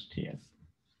 minus Tn.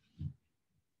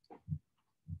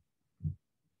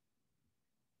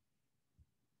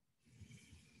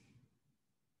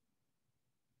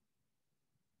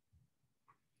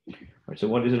 All right, so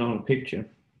what is it on the picture?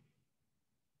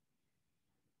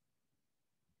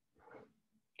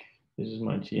 This is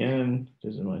my Tn,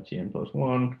 this is my Tn plus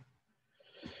 1.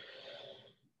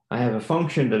 I have a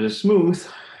function that is smooth,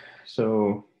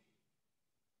 so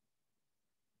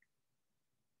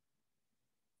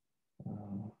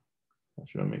how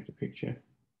should I make the picture?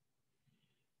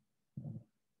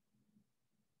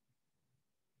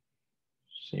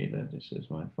 Say that this is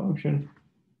my function.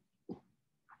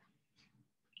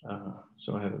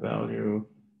 So I have a value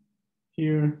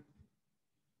here,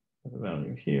 I have a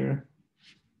value here.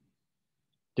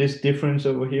 This difference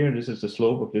over here, this is the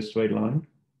slope of this straight line.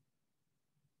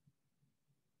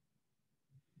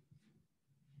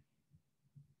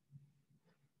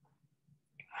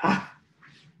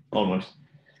 Almost.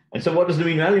 And so what does the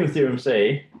mean value theorem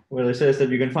say? Well, it says that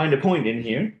you can find a point in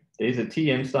here. There's a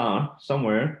Tn star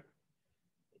somewhere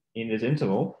in this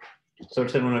interval,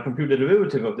 such that when I compute the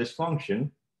derivative of this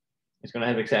function, it's going to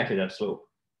have exactly that slope.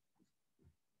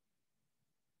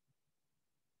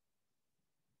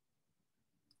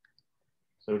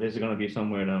 So this is going to be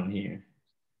somewhere down here.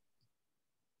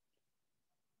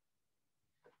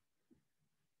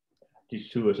 These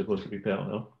two are supposed to be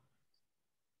parallel.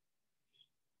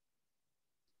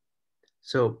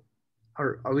 So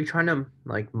are we trying to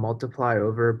like multiply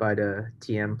over by the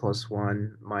Tn plus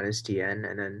 1 minus Tn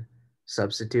and then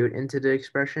substitute into the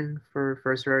expression for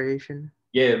first variation?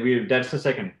 Yeah, that's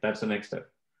the next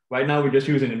step. Right now we're just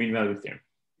using the mean value theorem.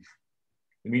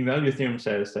 The mean value theorem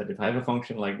says that if I have a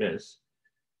function like this,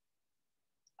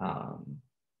 I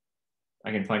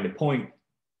can find a point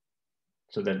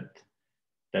so that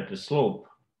the slope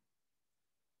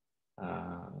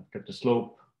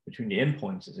between the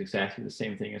endpoints is exactly the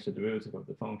same thing as the derivative of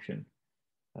the function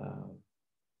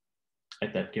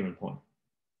at that given point.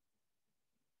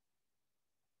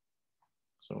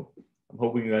 So I'm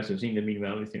hoping you guys have seen the mean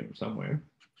value theorem somewhere.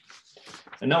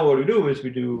 And now what we do is we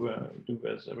do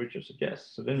as Richard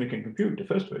suggests. So then we can compute the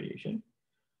first variation.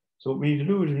 So what we need to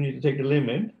do is we need to take the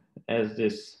limit as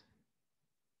this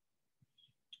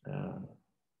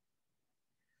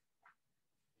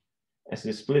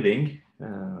splitting.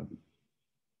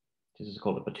 This is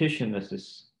called a partition. As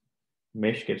this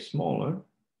mesh gets smaller,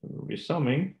 we'll be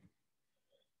summing,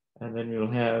 and then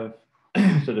we'll have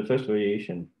so the first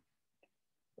variation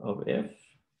of f.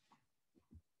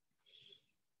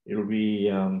 It'll be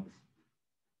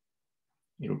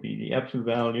the absolute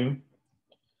value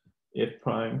f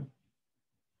prime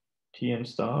tn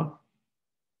star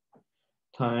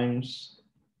times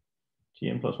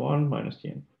tn plus 1 minus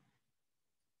tn.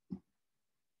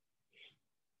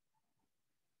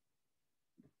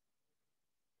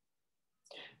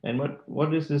 And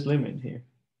what is this limit here?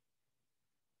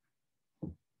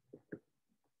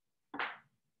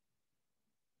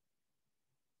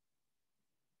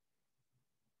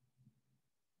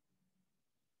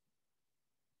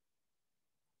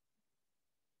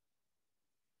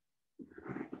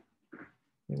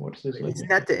 And what's this limit? Isn't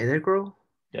that the integral?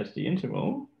 That's the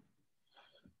integral.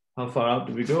 How far out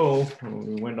do we go? Well,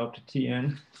 we went up to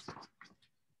tn.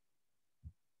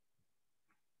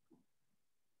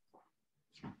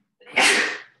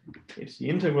 It's the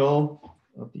integral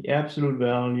of the absolute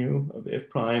value of f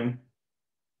prime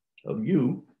of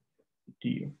u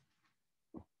du.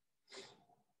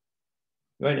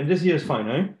 Right, and this here is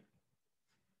finite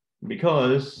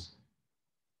because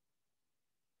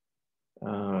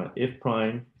f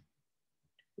prime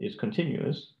is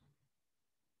continuous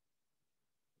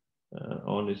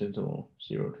on this interval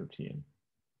 0 to tn.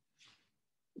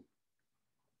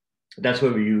 That's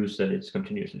where we use that it's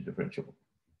continuously differentiable.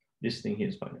 This thing here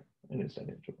is finite, and it's an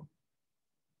integral.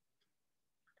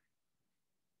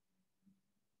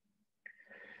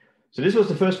 So this was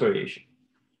the first variation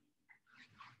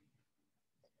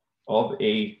of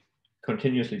a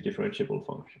continuously differentiable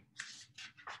function.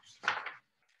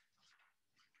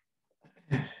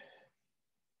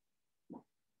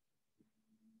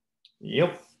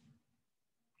 Yep.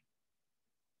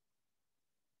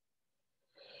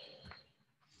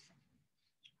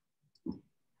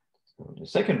 So the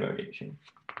second variation.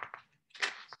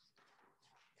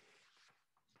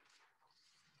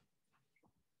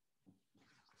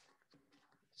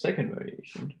 Second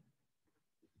variation.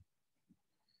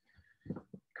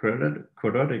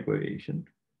 Quadratic variation.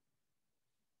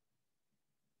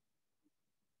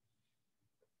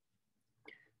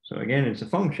 So again, it's a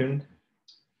function.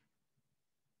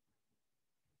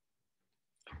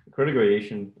 The quadratic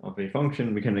variation of a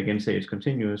function, we can again say it's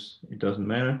continuous. It doesn't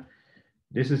matter.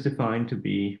 This is defined to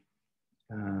be,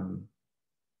 this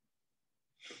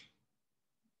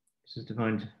is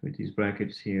defined with these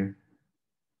brackets here,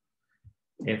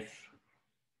 f.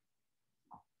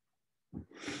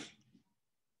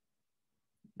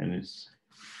 And it's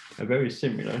a very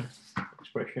similar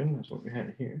expression as what we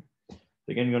had here.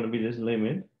 Again, going to be this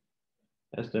limit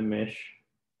as the mesh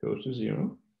goes to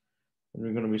 0. And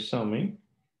we're going to be summing.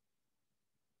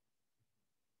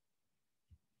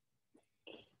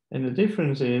 And the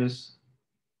difference is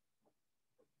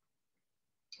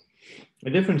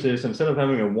instead of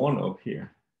having a 1 up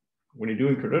here, when you're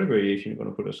doing quadratic variation, you're going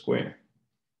to put a square.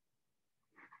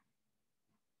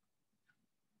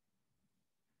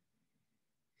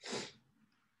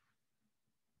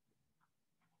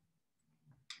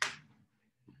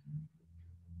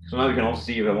 So now we can also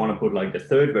see if I want to put like the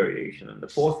third variation and the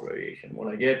fourth variation, what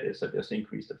I get is I just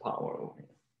increase the power over here.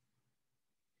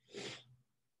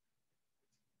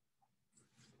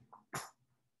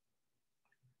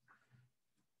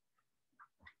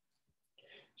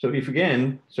 So if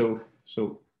again, so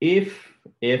if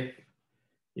f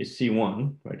is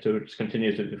C1, right, so it's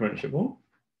continuously differentiable.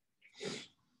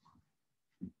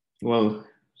 Well,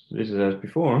 so this is as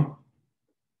before.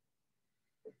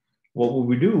 What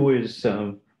we do is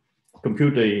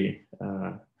compute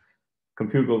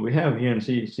what we have here and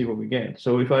see what we get.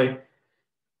 So if I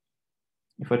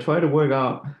try to work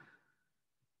out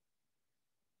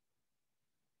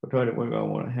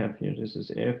what I have here, this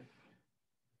is f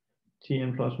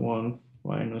tn plus 1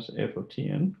 minus f of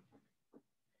tn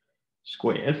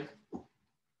squared.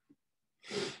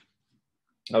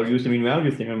 I'll use the mean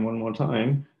value theorem one more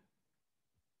time.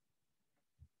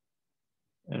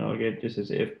 I'll get this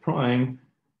is f prime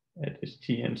at this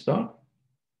Tn star.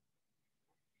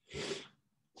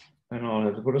 And I'll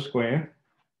have to put a square.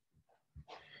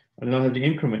 And then I'll have the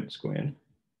increment squared.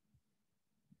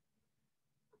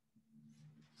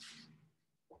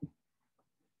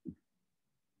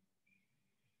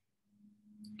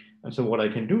 And so what I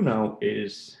can do now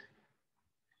is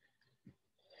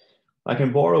I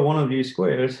can borrow one of these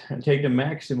squares and take the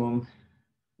maximum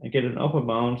and get an upper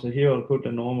bound. So here I'll put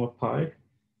the norm of pi.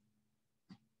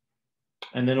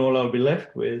 And then all I'll be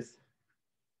left with,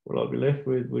 will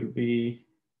be,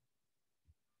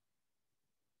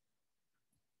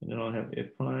 and then I'll have f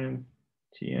prime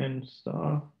Tn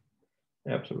star,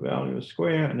 the absolute value of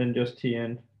square, and then just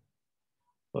Tn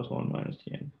plus 1 minus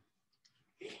Tn.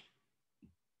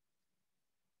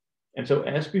 And so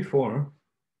as before,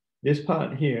 this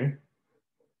part here,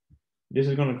 this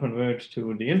is going to converge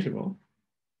to the integral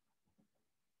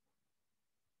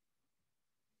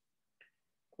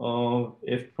of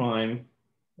f prime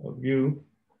of u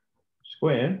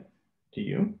squared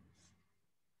du.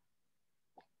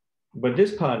 But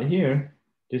this part here,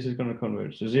 this is going to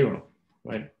converge to 0,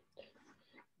 right?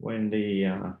 When the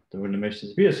mesh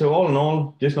disappears. So all in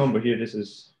all, this number here, this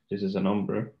is a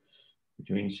number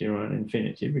between 0 and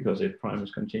infinity because f prime is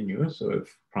continuous. So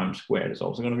f prime squared is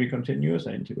also going to be continuous.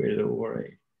 I integrate it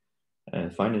over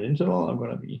a finite interval. I'm going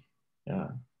to be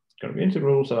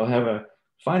integral. So I'll have a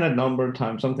finite number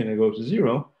times something that goes to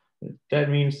 0. That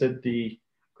means that the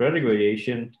quadratic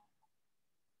variation,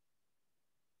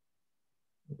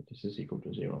 this is equal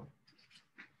to 0.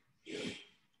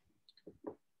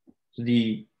 So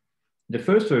the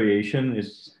first variation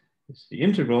is the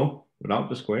integral without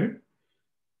the square,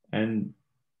 and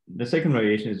the second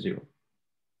variation is 0.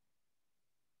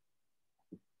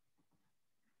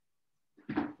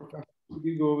 Could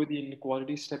you go over the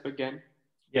inequality step again?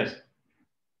 Yes.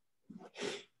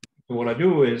 So what I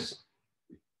do is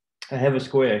I have a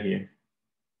square here.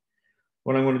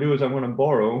 What I'm going to do is I'm going to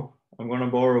borrow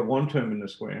one term in the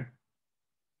square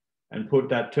and put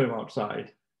that term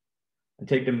outside and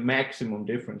take the maximum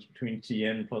difference between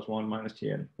Tn plus 1 minus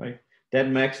Tn, right? That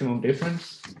maximum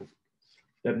difference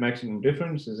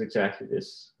is exactly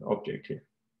this object here.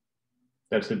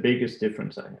 That's the biggest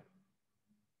difference I have.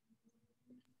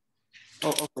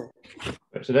 Oh, okay.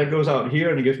 Right, so that goes out here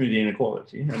and it gives me the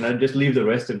inequality, and I just leave the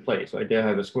rest in place. Right there I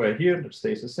have a square here that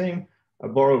stays the same. I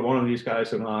borrowed one of these guys,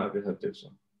 so now I just have this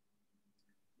one.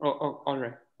 Oh, all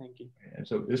right. Thank you. And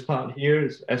so this part here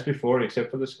is as before, except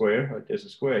for the square. Right? There's a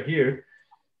square here.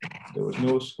 There was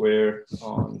no square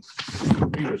on the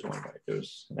previous one, right?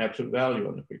 There's an absolute value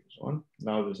on the previous one.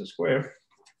 Now there's a square.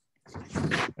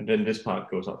 And then this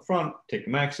part goes up front, take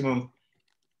the maximum.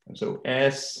 And so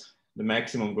as the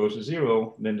maximum goes to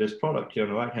 0, then this product here on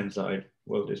the right-hand side,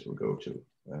 well, this will go to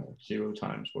 0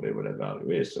 times whatever that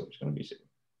value is. So it's going to be 0.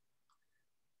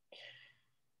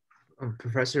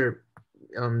 Professor,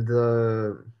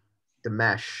 the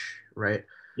mesh, right?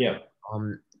 Yeah.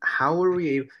 How are we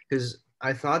able, because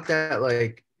I thought that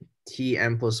like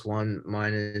Tn plus 1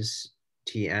 minus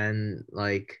Tn,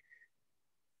 like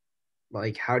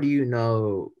how do you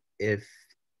know if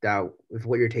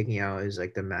what you're taking out is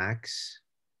like the max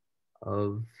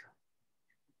of,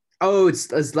 oh,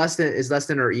 it's less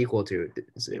than or equal to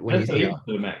when you take out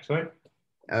the max, right?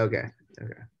 Okay,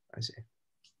 I see.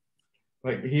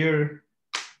 Right here,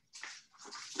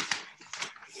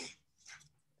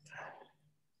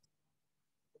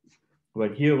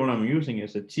 what I'm using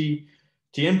is a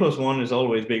Tn plus 1 is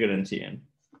always bigger than Tn.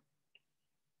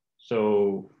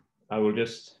 So I'll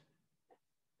just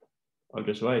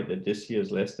write that this here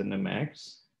is less than the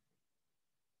max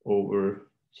over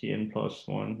Tn plus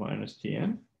 1 minus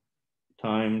Tn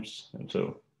times, and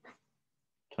so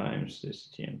times this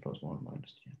Tn plus 1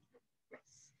 minus Tn.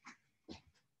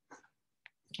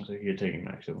 So you're taking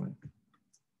max away.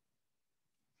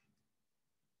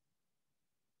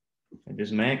 And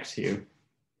this max here,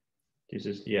 this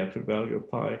is the absolute value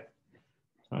of pi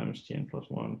times Tn plus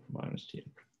 1 minus Tn.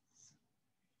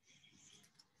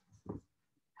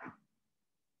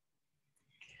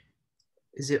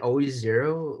 Is it always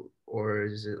 0, or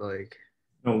is it like?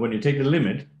 No, when you take the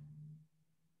limit,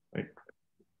 right,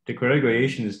 the quadratic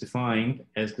variation is defined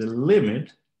as the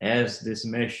limit as this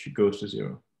mesh goes to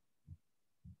 0.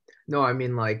 No, I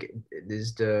mean, like,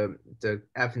 is the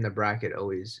f in the bracket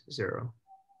always 0?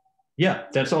 Yeah,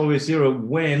 that's always 0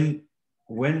 when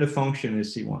the function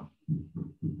is C1.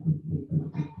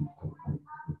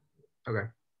 Okay.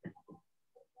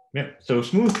 Yeah, so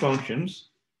smooth functions.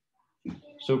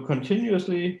 So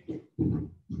continuously,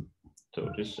 so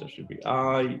this should be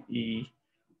I, E,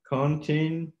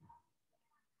 continuously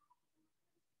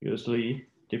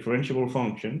differentiable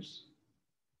functions,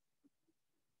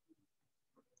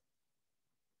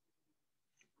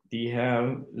 they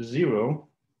have 0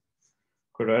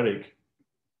 quadratic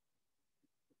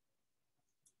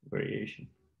variation.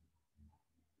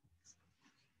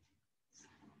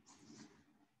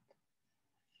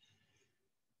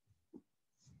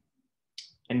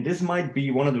 And this might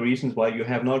be one of the reasons why you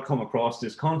have not come across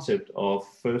this concept of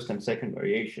first and second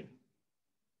variation,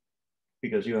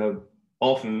 because you have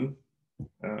often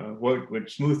worked with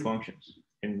smooth functions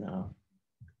in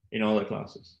other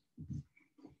classes.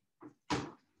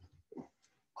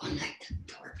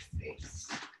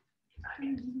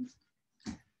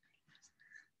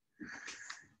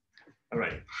 All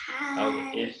right.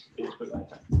 Okay. It's for that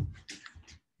time.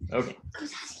 Okay.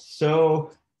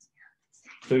 So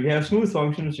if you have smooth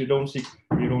functions, you don't see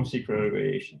quadratic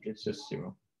variation. It's just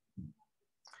 0.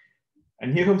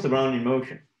 And here comes the Brownian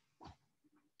motion.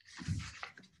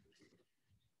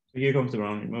 So here comes the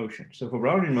Brownian motion. So for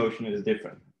Brownian motion, it is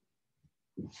different.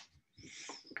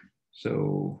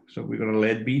 So we're going to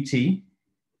let BT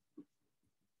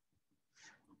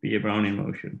be a Brownian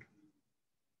motion.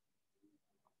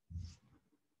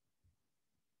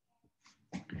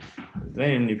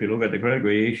 Then if you look at the quadratic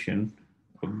variation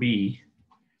of B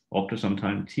up to some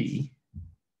time t,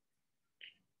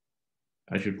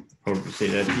 I should probably say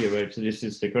that here, right? So this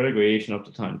is the quadratic variation up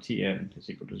to time Tn is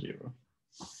equal to 0.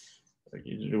 Like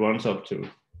it runs up to,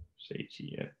 say,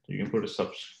 Tn. You can put a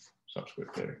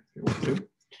subscript there if you want to.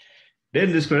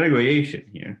 Then this quadratic variation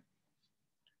here,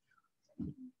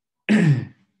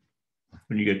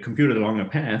 when you get computed along a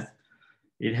path,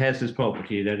 it has this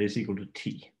property that is equal to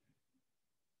t.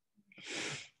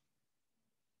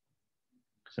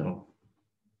 So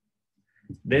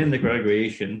then the quadratic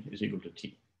variation is equal to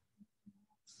t.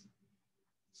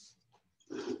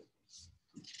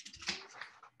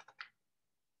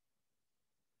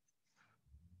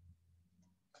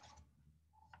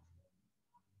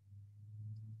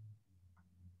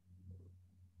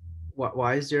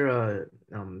 Why is there a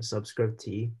subscript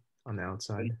t on the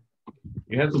outside?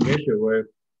 You have to measure where,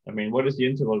 I mean, what is the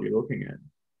interval you're looking at?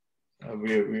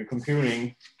 We're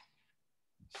computing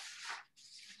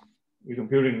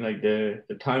like the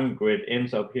time grid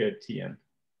ends up here at Tn.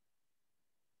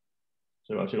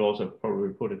 So I should also probably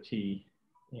put a t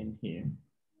in here.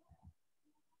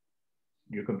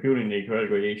 You're computing the quadratic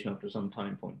variation up to some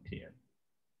time point Tn.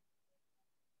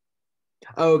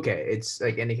 Oh, okay, it's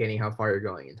like indicating how far you're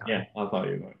going in time. Yeah, how far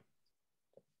you're going.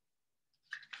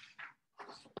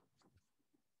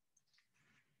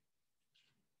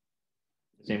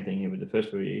 Same thing here with the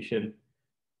first variation.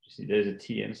 You see there's a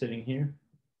Tn sitting here.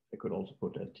 I could also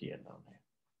put that Tn down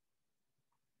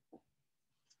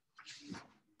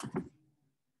there.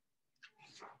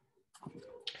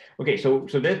 Okay, so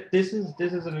this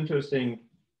is an interesting,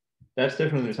 that's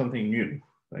definitely something new,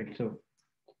 right? So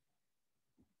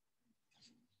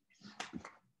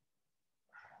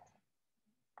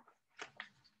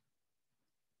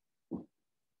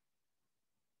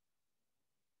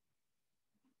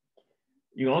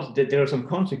you also, there are some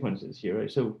consequences here,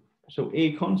 right? So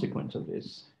a consequence of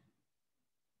this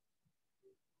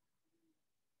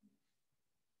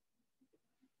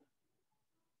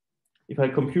if I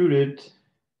computed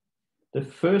the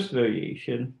first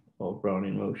variation of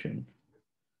Brownian motion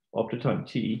up to time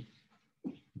t,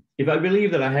 if I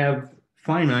believe that I have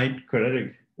finite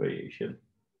quadratic variation,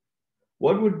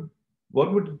 what would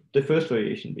the first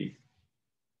variation be?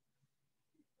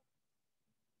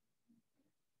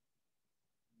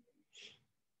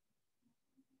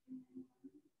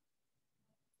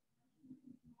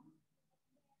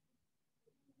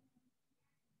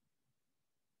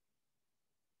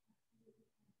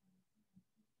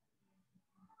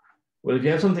 Well, if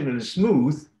you have something that is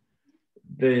smooth,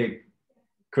 the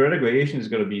quadratic variation is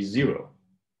going to be 0.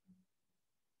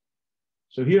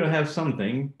 So here I have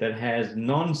something that has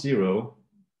non-zero,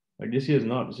 like this here is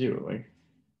not 0, right?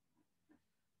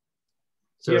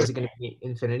 So is it going to be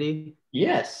infinity?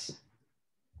 Yes.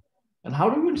 And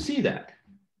how do we see that?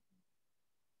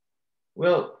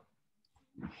 Well,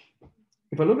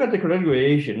 if I look at the quadratic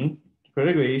variation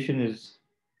is,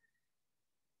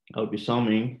 I'll be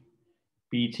summing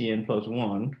btn plus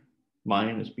 1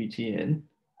 minus btn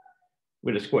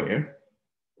with a square.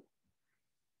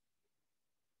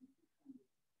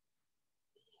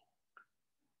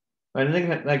 I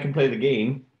think I can play the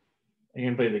game. I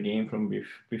can play the game from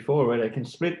before, right? I can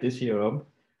split this here up.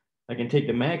 I can take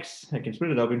the max, I can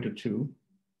split it up into 2.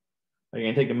 I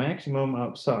can take the maximum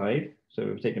outside. So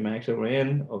if we take the max over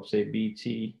n of, say,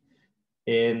 btn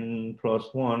plus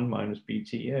 1 minus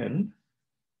btn,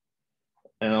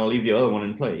 and I'll leave the other one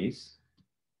in place.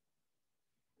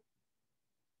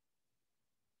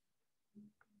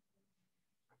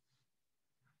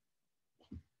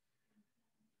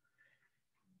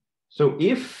 So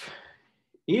if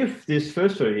this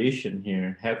first variation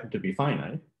here happened to be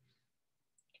finite,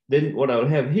 then what I'll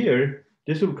have here,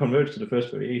 this will converge to the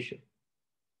first variation.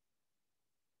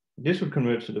 This would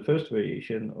converge to the first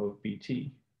variation of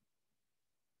BT.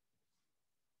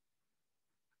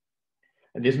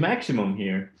 And this maximum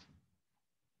here,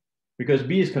 because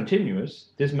B is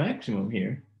continuous, this maximum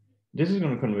here, this is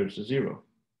going to converge to 0.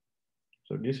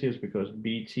 So this here is because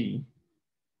BT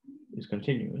is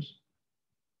continuous.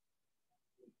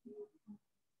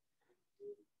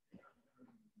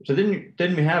 So then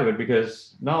we have it,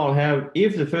 because now I'll have,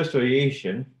 if the first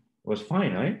variation was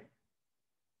finite,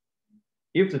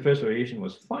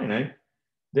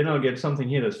 then I'll get something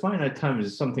here that's finite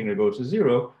times something that goes to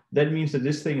 0. That means that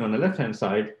this thing on the left-hand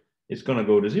side is going to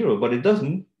go to 0, but it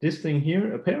doesn't. This thing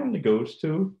here apparently goes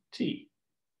to T.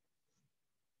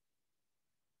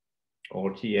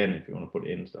 Or Tn if you want to put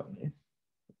n's down here.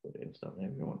 Put n's down there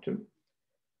if you want to.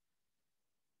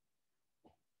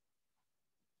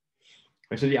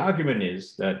 So the argument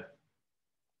is that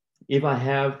if I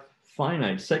have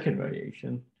finite second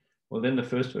variation, well, then the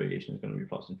first variation is going to be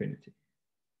plus infinity.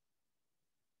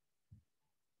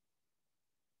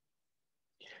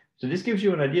 So this gives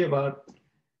you an idea about,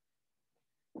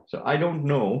 so I don't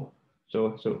know.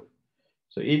 So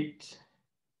it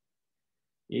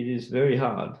is very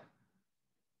hard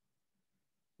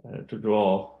to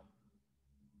draw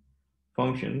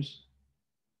functions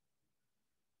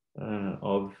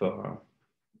of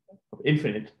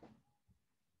infinite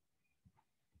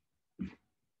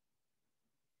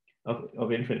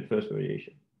first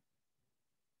variation.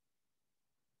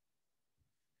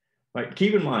 Right,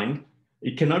 keep in mind,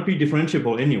 it cannot be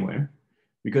differentiable anywhere,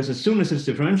 because as soon as it's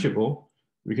differentiable,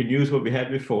 we can use what we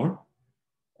had before,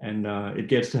 and it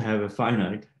gets to have a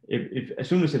finite. As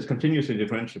soon as it's continuously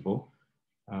differentiable,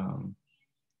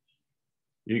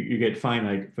 you get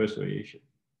finite first variation.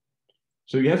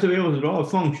 So you have to be able to draw a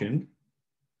function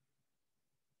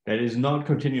that is not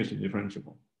continuously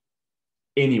differentiable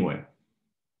anywhere.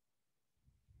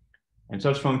 And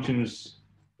such functions,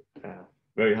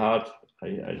 very hard.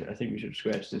 I think we should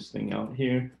scratch this thing out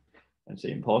here and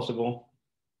say impossible.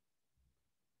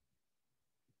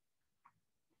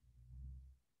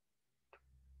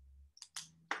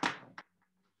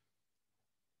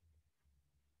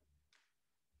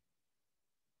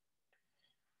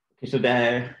 Okay, so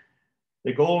the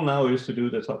goal now is to do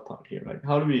the top part here, right?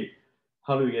 How do we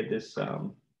get this?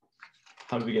 How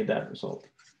do we get that result?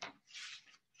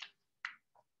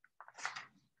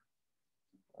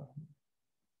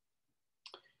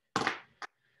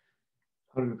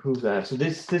 How do we prove that? So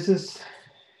this is,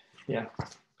 yeah.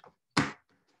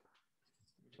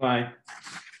 Try.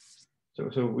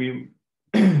 So we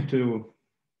to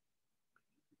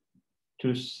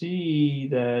see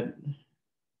that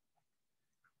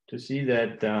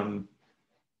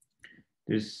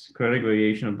this quadratic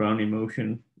variation of Brownian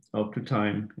motion up to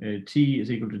time t is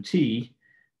equal to t.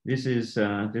 This is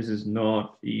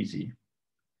not easy,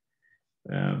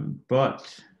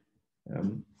 but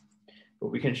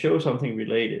we can show something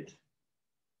related.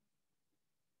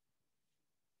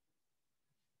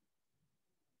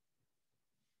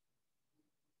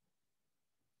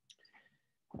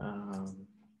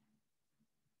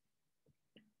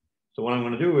 So what I'm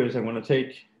going to do is I'm going to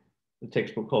take, the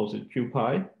textbook calls it Q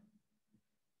pi,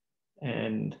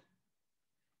 and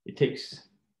it takes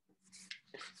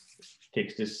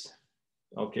this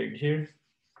object here,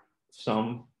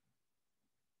 sum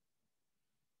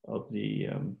of the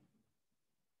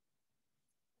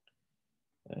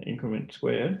increment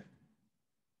squared.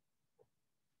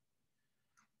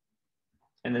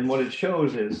 And then what it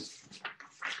shows is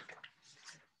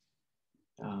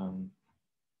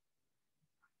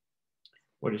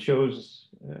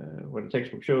what the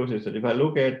textbook shows is that if I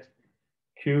look at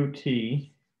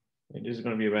Qt, and this is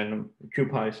going to be a random, Q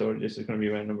pi, sorry, this is going to be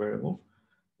a random variable.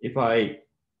 If I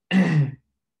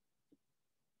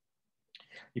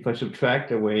if I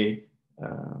subtract away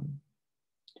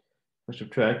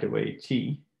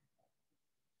t,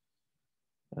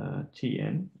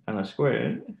 tn, and I square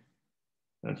it,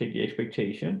 and I take the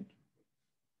expectation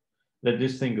that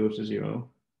this thing goes to 0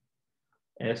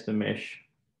 as the mesh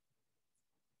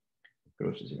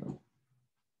goes to 0.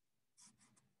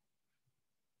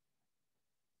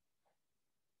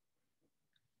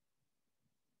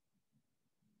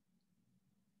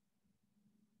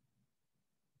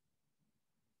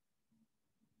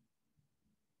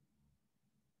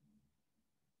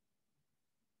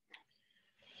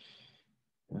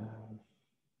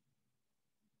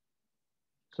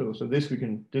 So this we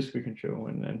can show,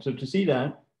 and so to see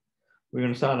that, we're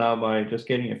going to start out by just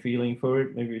getting a feeling for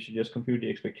it. Maybe we should just compute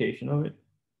the expectation of it.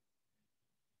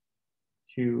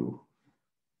 Q.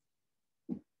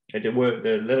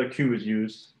 The letter Q is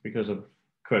used because of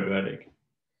quadratic.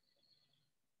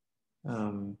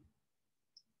 So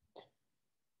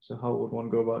how would one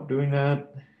go about doing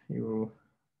that? You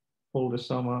pull the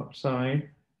sum outside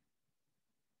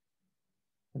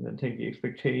and then take the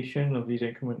expectation of these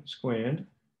increments squared.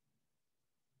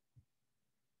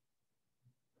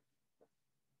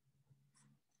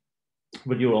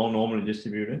 But you're all normally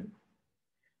distributed,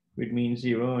 which means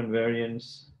 0 and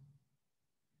variance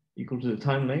equal to the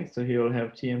time length. So here we'll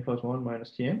have Tn plus 1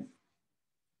 minus Tn.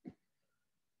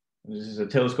 And this is a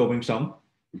telescoping sum.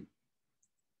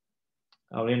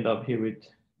 I'll end up here with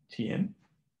Tn.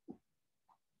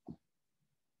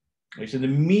 Okay, so the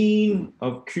mean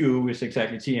of Q is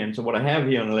exactly Tn. So what I have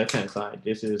here on the left-hand side,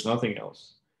 this is nothing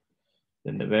else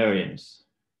than the variance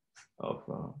of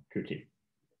Qt,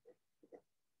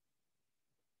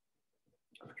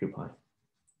 of Q pi.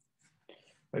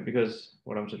 Right, because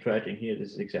what I'm subtracting here,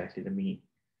 this is exactly the mean.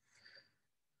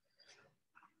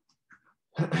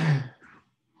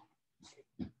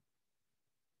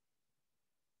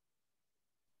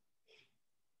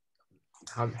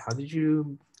 How did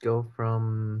you go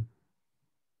from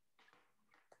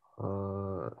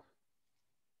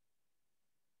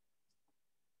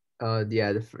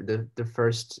yeah, the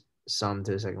first sum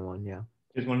to the second one, yeah.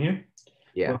 This one here?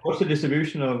 Yeah. Well, what's the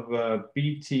distribution of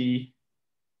BT?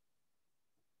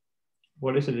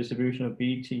 What is the distribution of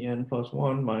BTN plus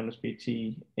 1 minus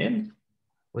BTN?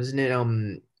 Wasn't it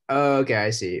oh, okay, I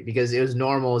see. Because it was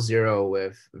normal 0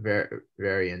 with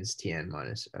variance Tn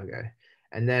minus, okay.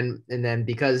 And then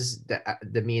because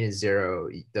the mean is 0,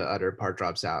 the other part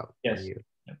drops out. Yes.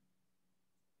 Yep.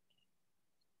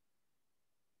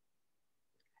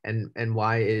 And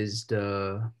why is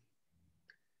the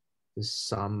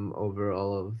sum over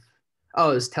all of,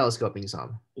 oh, it's telescoping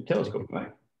sum. The telescope,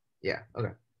 right? Yeah,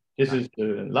 okay. This is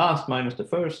the last minus the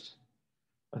first.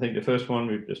 I think the first one,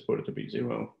 we've just put it to be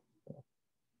 0.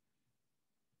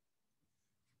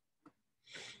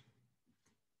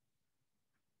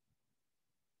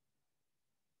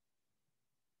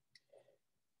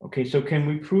 Okay, so can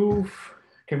we prove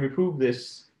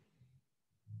this?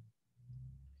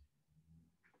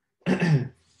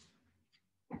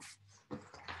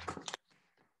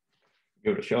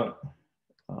 Give it a shot.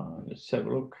 Let's have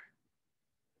a look.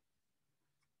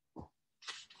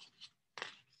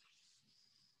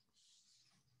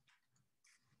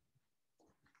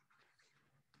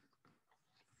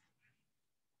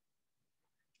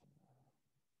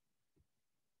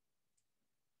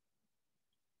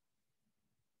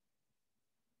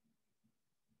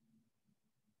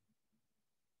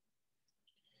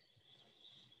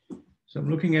 So I'm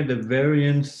looking at the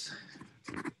variance.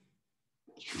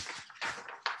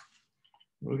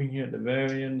 Looking at the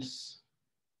variance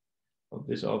of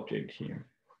this object here.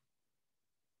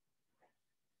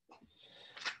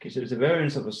 Okay, so it's a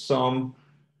variance of a sum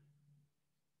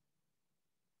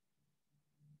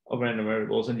of random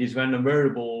variables, and these random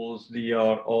variables, they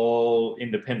are all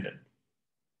independent,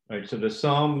 right? So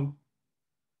the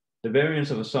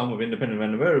variance of a sum of independent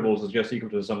random variables is just equal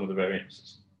to the sum of the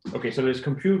variances. Okay, so let's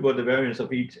compute what the variance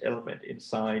of each element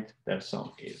inside that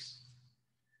sum is.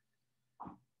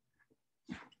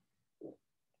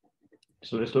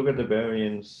 So let's look at the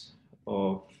variance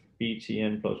of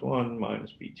BTN plus 1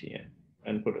 minus BTN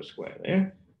and put a square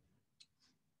there.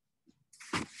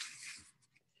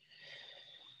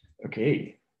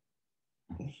 Okay.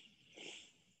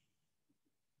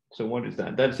 So what is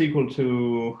that? That's equal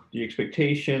to the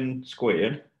expectation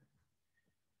squared.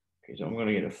 Okay, so I'm going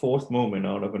to get a fourth moment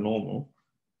out of a normal.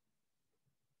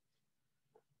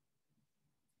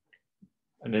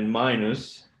 And then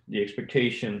minus the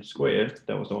expectation squared.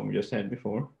 That was the one we just had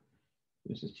before.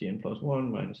 This is Tn plus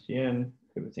 1 minus Tn,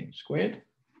 everything squared.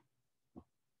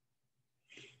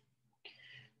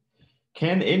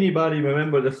 Can anybody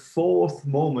remember the fourth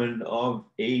moment of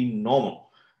a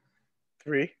normal?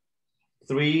 3.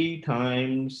 3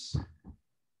 times.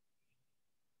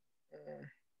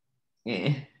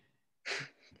 Eh.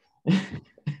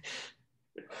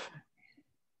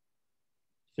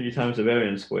 3 times the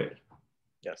variance squared.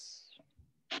 Yes.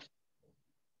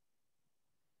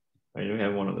 I do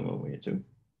have one of them over here too.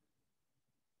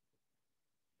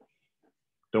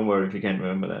 Don't worry if you can't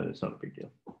remember that, it's not a big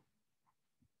deal.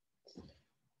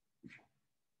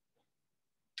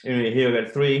 Anyway, here I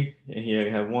got 3, and here I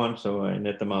have 1, so I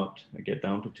net them out. I get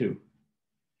down to 2.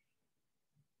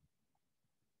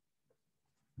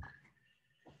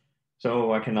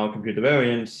 So I can now compute the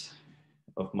variance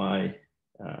of my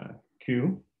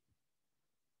Q.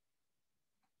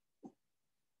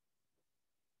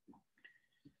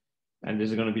 And this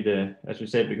is going to be the, as we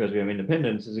said, because we have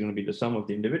independence, this is going to be the sum of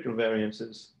the individual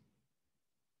variances,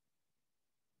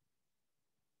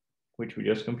 which we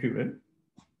just computed.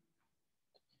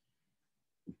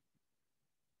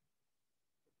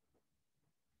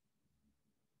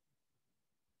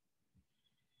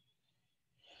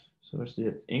 So it's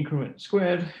the increment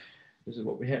squared. This is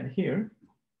what we had here.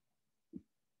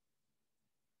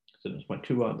 So there's my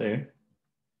 2 out there.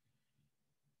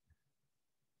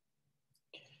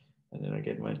 And then I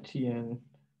get my Tn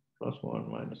plus 1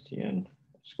 minus Tn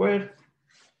squared.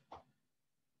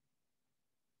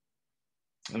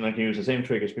 And I can use the same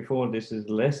trick as before. This is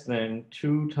less than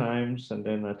 2 times, and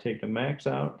then I take the max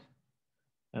out,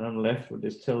 and I'm left with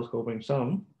this telescoping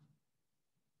sum.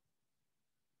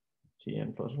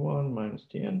 Tn plus 1 minus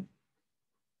Tn.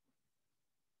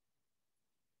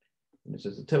 And this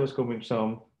is the telescoping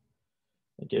sum.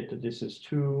 I get that this is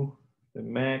 2, the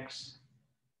max,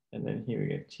 and then here we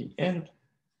get Tn.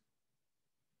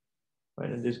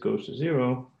 Right, and this goes to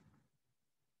 0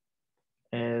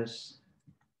 as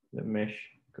the mesh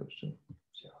goes to 0.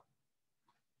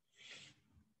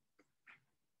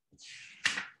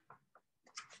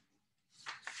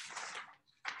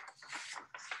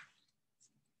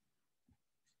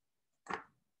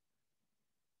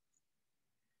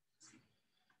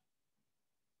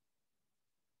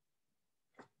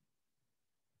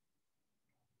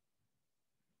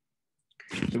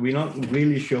 So we're not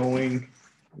really showing,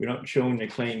 we're not showing the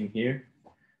claim here.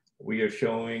 We are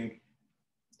showing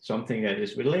something that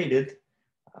is related.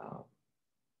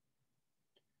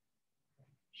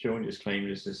 Showing this claim,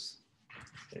 this is,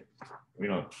 we're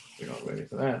not ready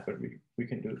for that, but we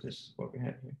can do this, what we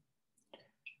have here.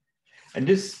 And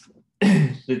this,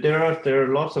 there are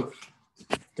lots of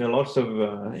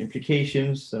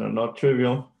implications that are not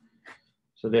trivial.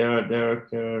 So there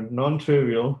are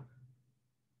non-trivial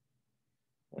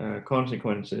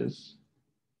consequences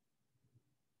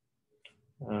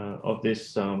of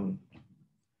this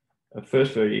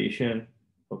first variation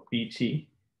of BT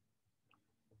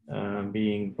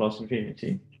being plus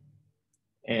infinity,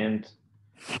 and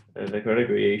the quadratic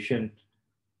variation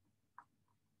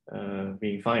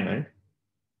being finite.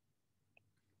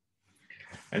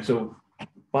 And so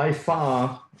by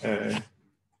far the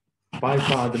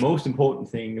most important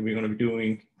thing that we're going to be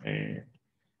doing,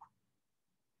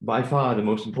 by far the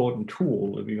most important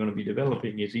tool that we're going to be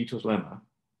developing is Ito's lemma.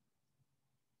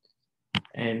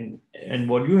 And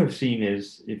what you have seen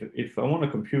is, if I want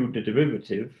to compute the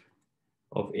derivative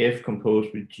of f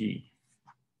composed with g,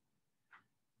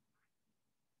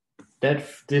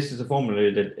 this is a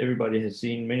formula that everybody has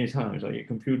seen many times. Like you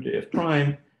compute the f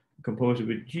prime, compose it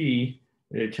with g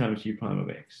times g prime of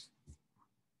x.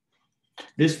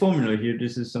 This formula here,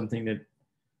 this is something that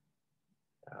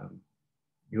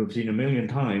you have seen a million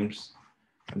times.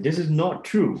 And this is not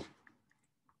true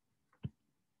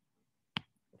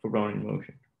for Brownian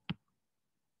motion.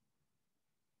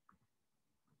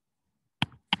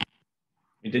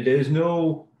 There is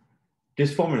no,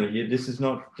 this formula here, this is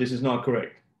not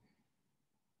correct.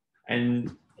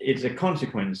 And it's a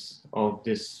consequence of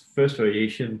this first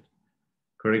variation,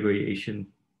 quadratic variation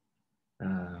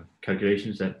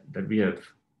calculations that we have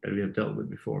dealt with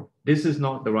before. This is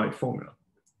not the right formula.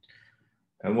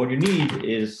 And what you need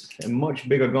is a much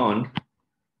bigger gun.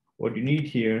 What you need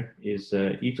here is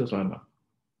Ito's lemma.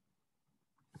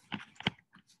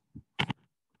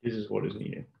 This is what is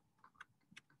needed.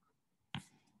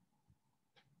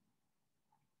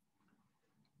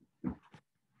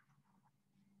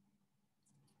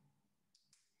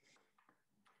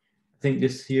 I think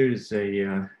this here is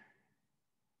a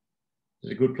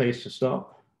good place to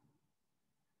stop.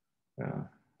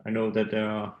 I know that there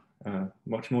are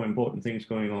much more important things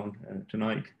going on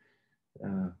tonight,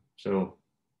 so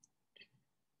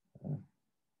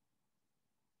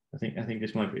I think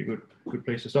this might be a good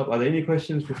place to stop. Are there any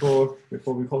questions before we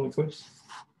call it quits?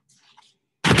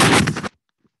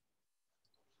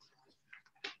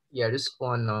 Yeah, just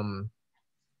one.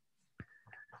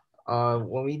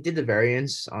 When we did the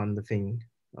variance on the thing,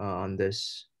 on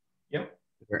this, Yep.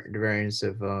 The variance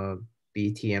of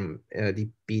BTN, the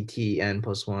BTN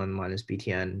plus 1 minus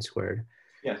BTN squared.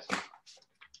 Yes.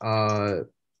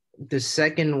 The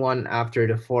second one after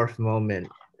the fourth moment,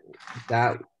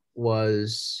 that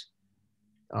was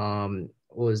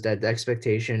that the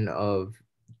expectation of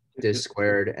this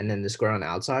squared and then the square on the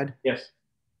outside? Yes.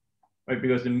 Right,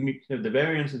 because the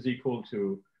variance is equal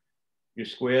to you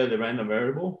square the random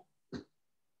variable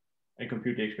and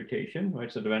compute the expectation,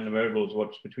 right? So the random variable is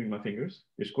what's between my fingers.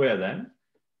 You square that,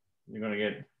 you're going to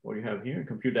get what you have here and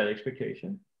compute that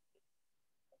expectation.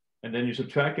 And then you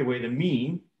subtract away the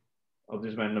mean of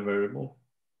this random variable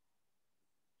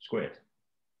squared.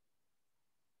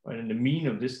 Right, and the mean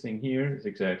of this thing here is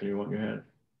exactly what you had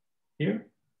here,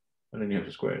 and then you have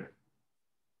to square it.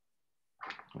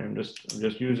 I'm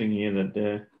just using here that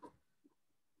the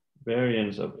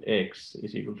variance of x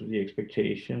is equal to the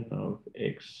expectation of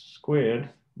x squared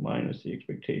minus the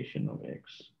expectation of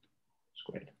x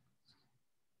squared.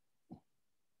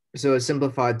 So it's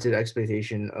simplified to the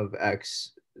expectation of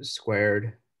x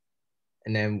squared,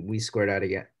 and then we squared out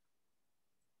again.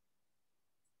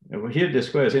 Well, here the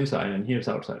square is inside and here it's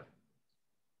outside.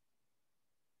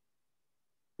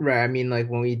 Right. I mean, like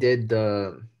when we did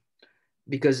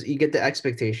because you get the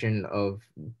expectation of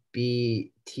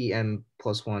btn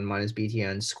plus 1 minus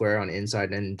btn square on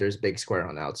inside, and there's big square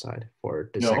on the outside for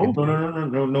the second.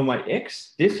 No, my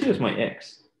x. This here is my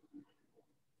x.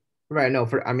 Right. No,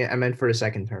 I meant for the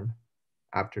second term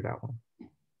after that one.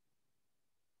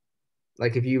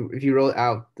 Like if you roll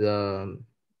out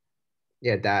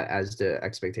that as the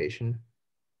expectation.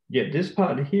 Yeah, this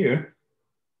part here,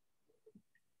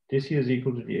 this here is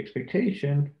equal to the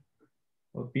expectation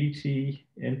of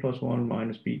btn plus 1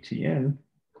 minus btn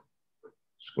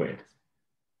squared.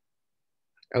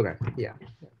 Okay, yeah.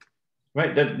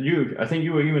 Right, I think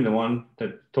you were even the one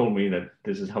that told me that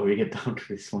this is how we get down to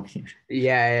this one here.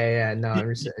 Yeah. No,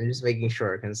 I'm just making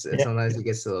sure, because sometimes it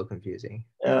gets a little confusing.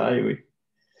 I agree.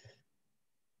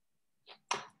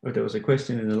 But there was a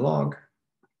question in the log.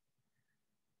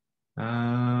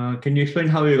 Can you explain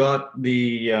how you got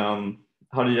the,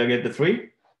 how did I get the 3?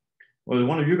 Well,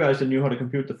 one of you guys that knew how to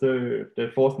compute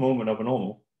the fourth moment of a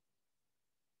normal.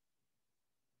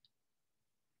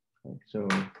 So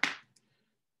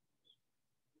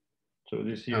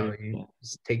this here,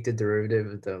 just take the derivative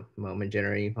of the moment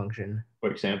generating function. for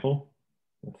example,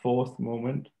 the fourth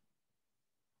moment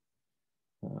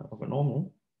of a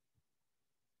normal.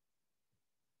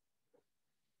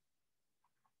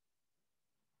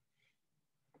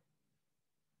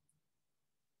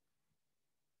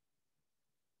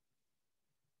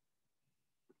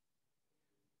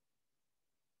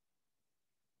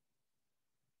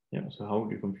 Yeah, so how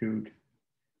would you compute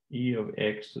e of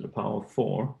x to the power of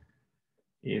 4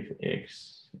 if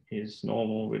x is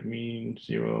normal with mean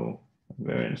 0 and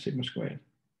variance sigma squared?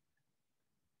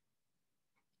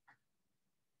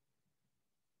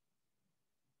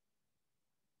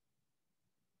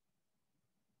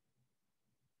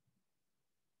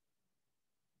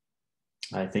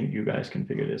 I think you guys can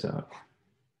figure this out.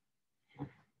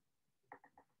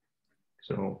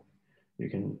 So you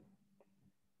can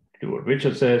do what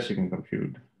Richard says, you can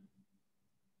compute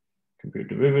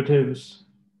derivatives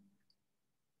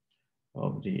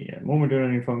of the moment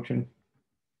generating function,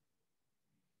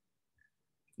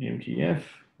 MGF,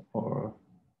 or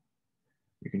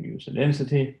you can use the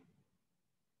density.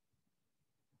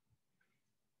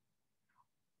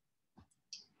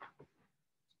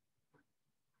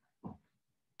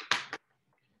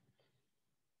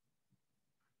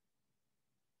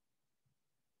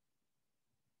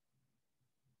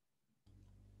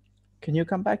 Can you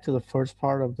come back to the first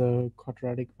part of the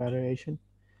quadratic variation?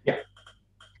 Yeah.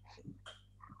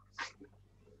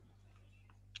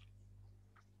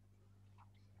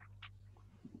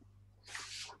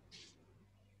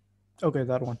 Okay,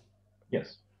 that one.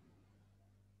 Yes.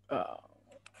 All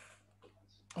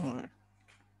right.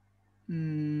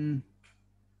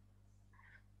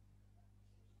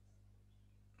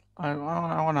 I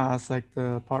want to ask, like,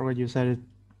 the part where you said it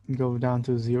go down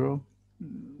to 0.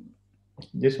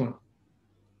 This one.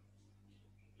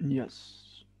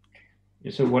 Yes.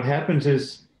 So what happens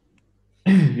is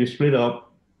you split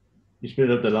up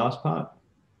the last part.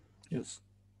 Yes.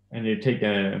 And you take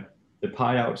the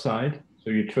pi outside.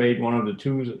 So you trade one of the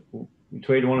twos, you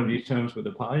trade one of these terms with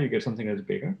the pi, you get something that's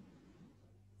bigger.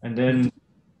 And then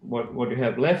what you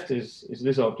have left is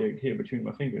this object here between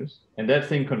my fingers. And that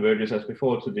thing converges as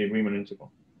before to the Riemann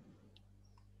integral.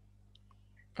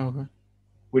 Okay.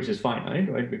 Which is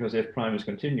finite, right? Because f prime is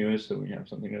continuous, so we have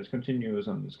something that's continuous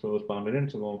on this closed bounded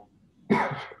interval.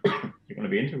 You're going to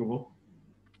be integrable.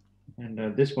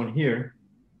 And this one here,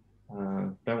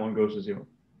 that one goes to 0.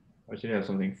 So you have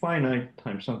something finite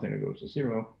times something that goes to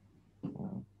 0.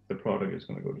 The product is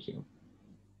going to go to 0.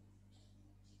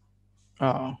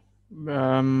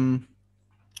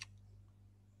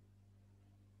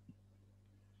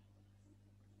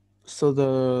 So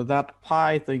that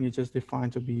pi thing is just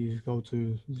defined to be go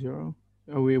to 0.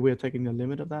 We're taking the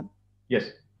limit of that?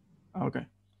 Yes. Okay.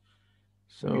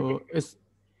 So it's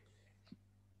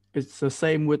the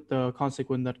same with the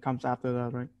consequent that comes after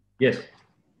that, right? Yes.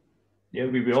 Yeah,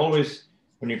 we always,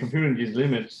 when you're computing these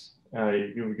limits,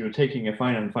 you're taking a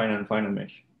finite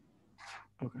mesh.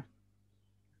 Okay.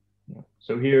 Yeah.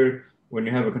 So here, when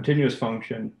you have a continuous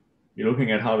function, you're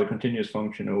looking at how the continuous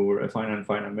function over a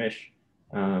finite mesh.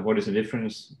 What is the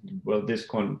difference? Well, this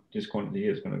quantity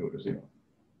here is going to go to 0.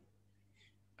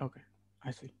 Okay,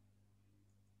 I see.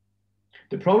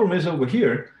 The problem is over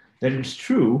here that it's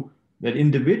true that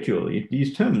individually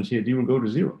these terms here, they will go to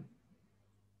 0.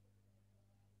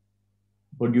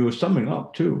 But you're summing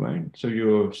up too, right? So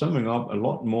you're summing up a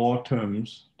lot more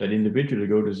terms that individually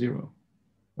go to 0.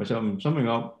 So I'm summing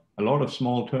up a lot of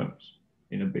small terms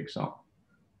in a big sum.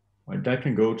 Right? That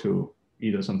can go to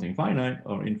either something finite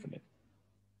or infinite.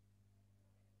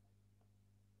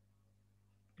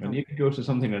 And if it goes to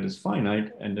something that is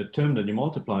finite and the term that you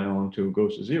multiply on to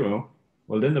goes to 0,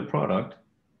 well, then the product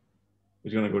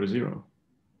is going to go to 0.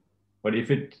 But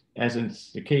if it, as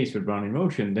is the case with Brownian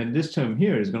motion, then this term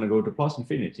here is going to go to plus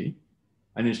infinity.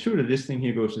 And it's true that this thing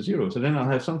here goes to 0. So then I'll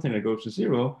have something that goes to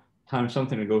 0 times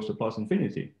something that goes to plus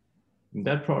infinity. And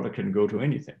that product can go to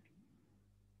anything.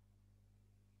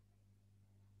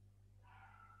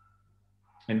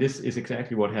 And this is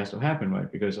exactly what has to happen,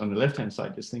 right? Because on the left-hand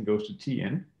side, this thing goes to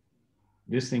Tn.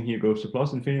 This thing here goes to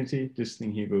plus infinity. This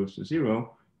thing here goes to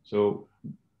 0. So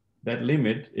that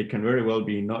limit, it can very well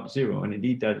be not 0. And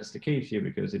indeed, that is the case here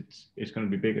because it's going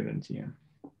to be bigger than Tn.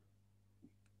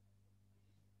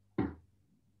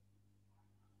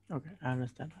 Okay, I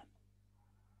understand that.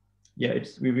 Yeah,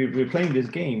 we're playing this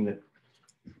game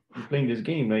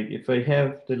like if I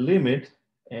have the limit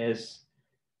as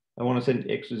I want to set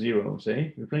x to 0,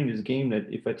 say, we're playing this game that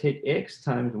if I take x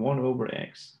times 1 over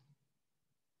x,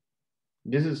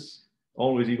 this is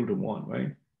always equal to 1,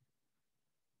 right?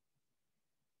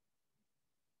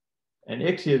 And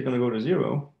x here is going to go to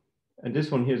 0, and this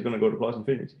one here is going to go to plus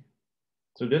infinity.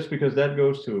 So just because that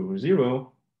goes to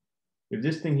 0, if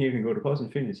this thing here can go to plus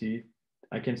infinity,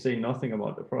 I can say nothing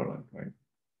about the product, right?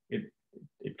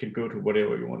 It can go to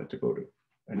whatever you want it to go to.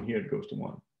 And here it goes to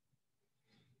 1.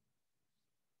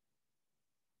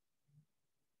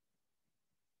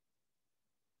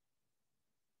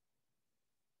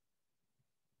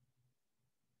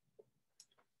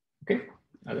 Okay,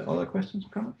 are there other questions or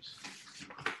comments?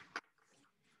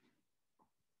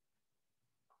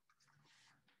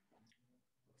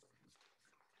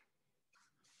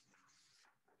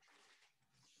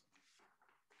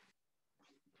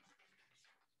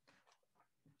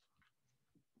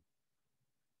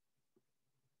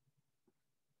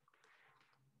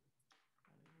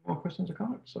 More questions or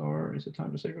comments, or is it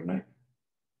time to say goodnight?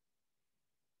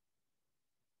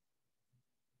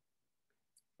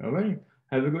 All right,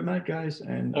 have a good night, guys,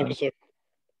 and Thank you, sir.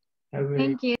 have a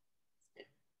Thank you.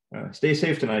 stay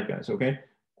safe tonight, guys. Okay,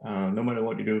 no matter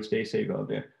what you do, stay safe out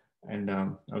there, and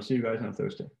I'll see you guys on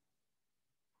Thursday.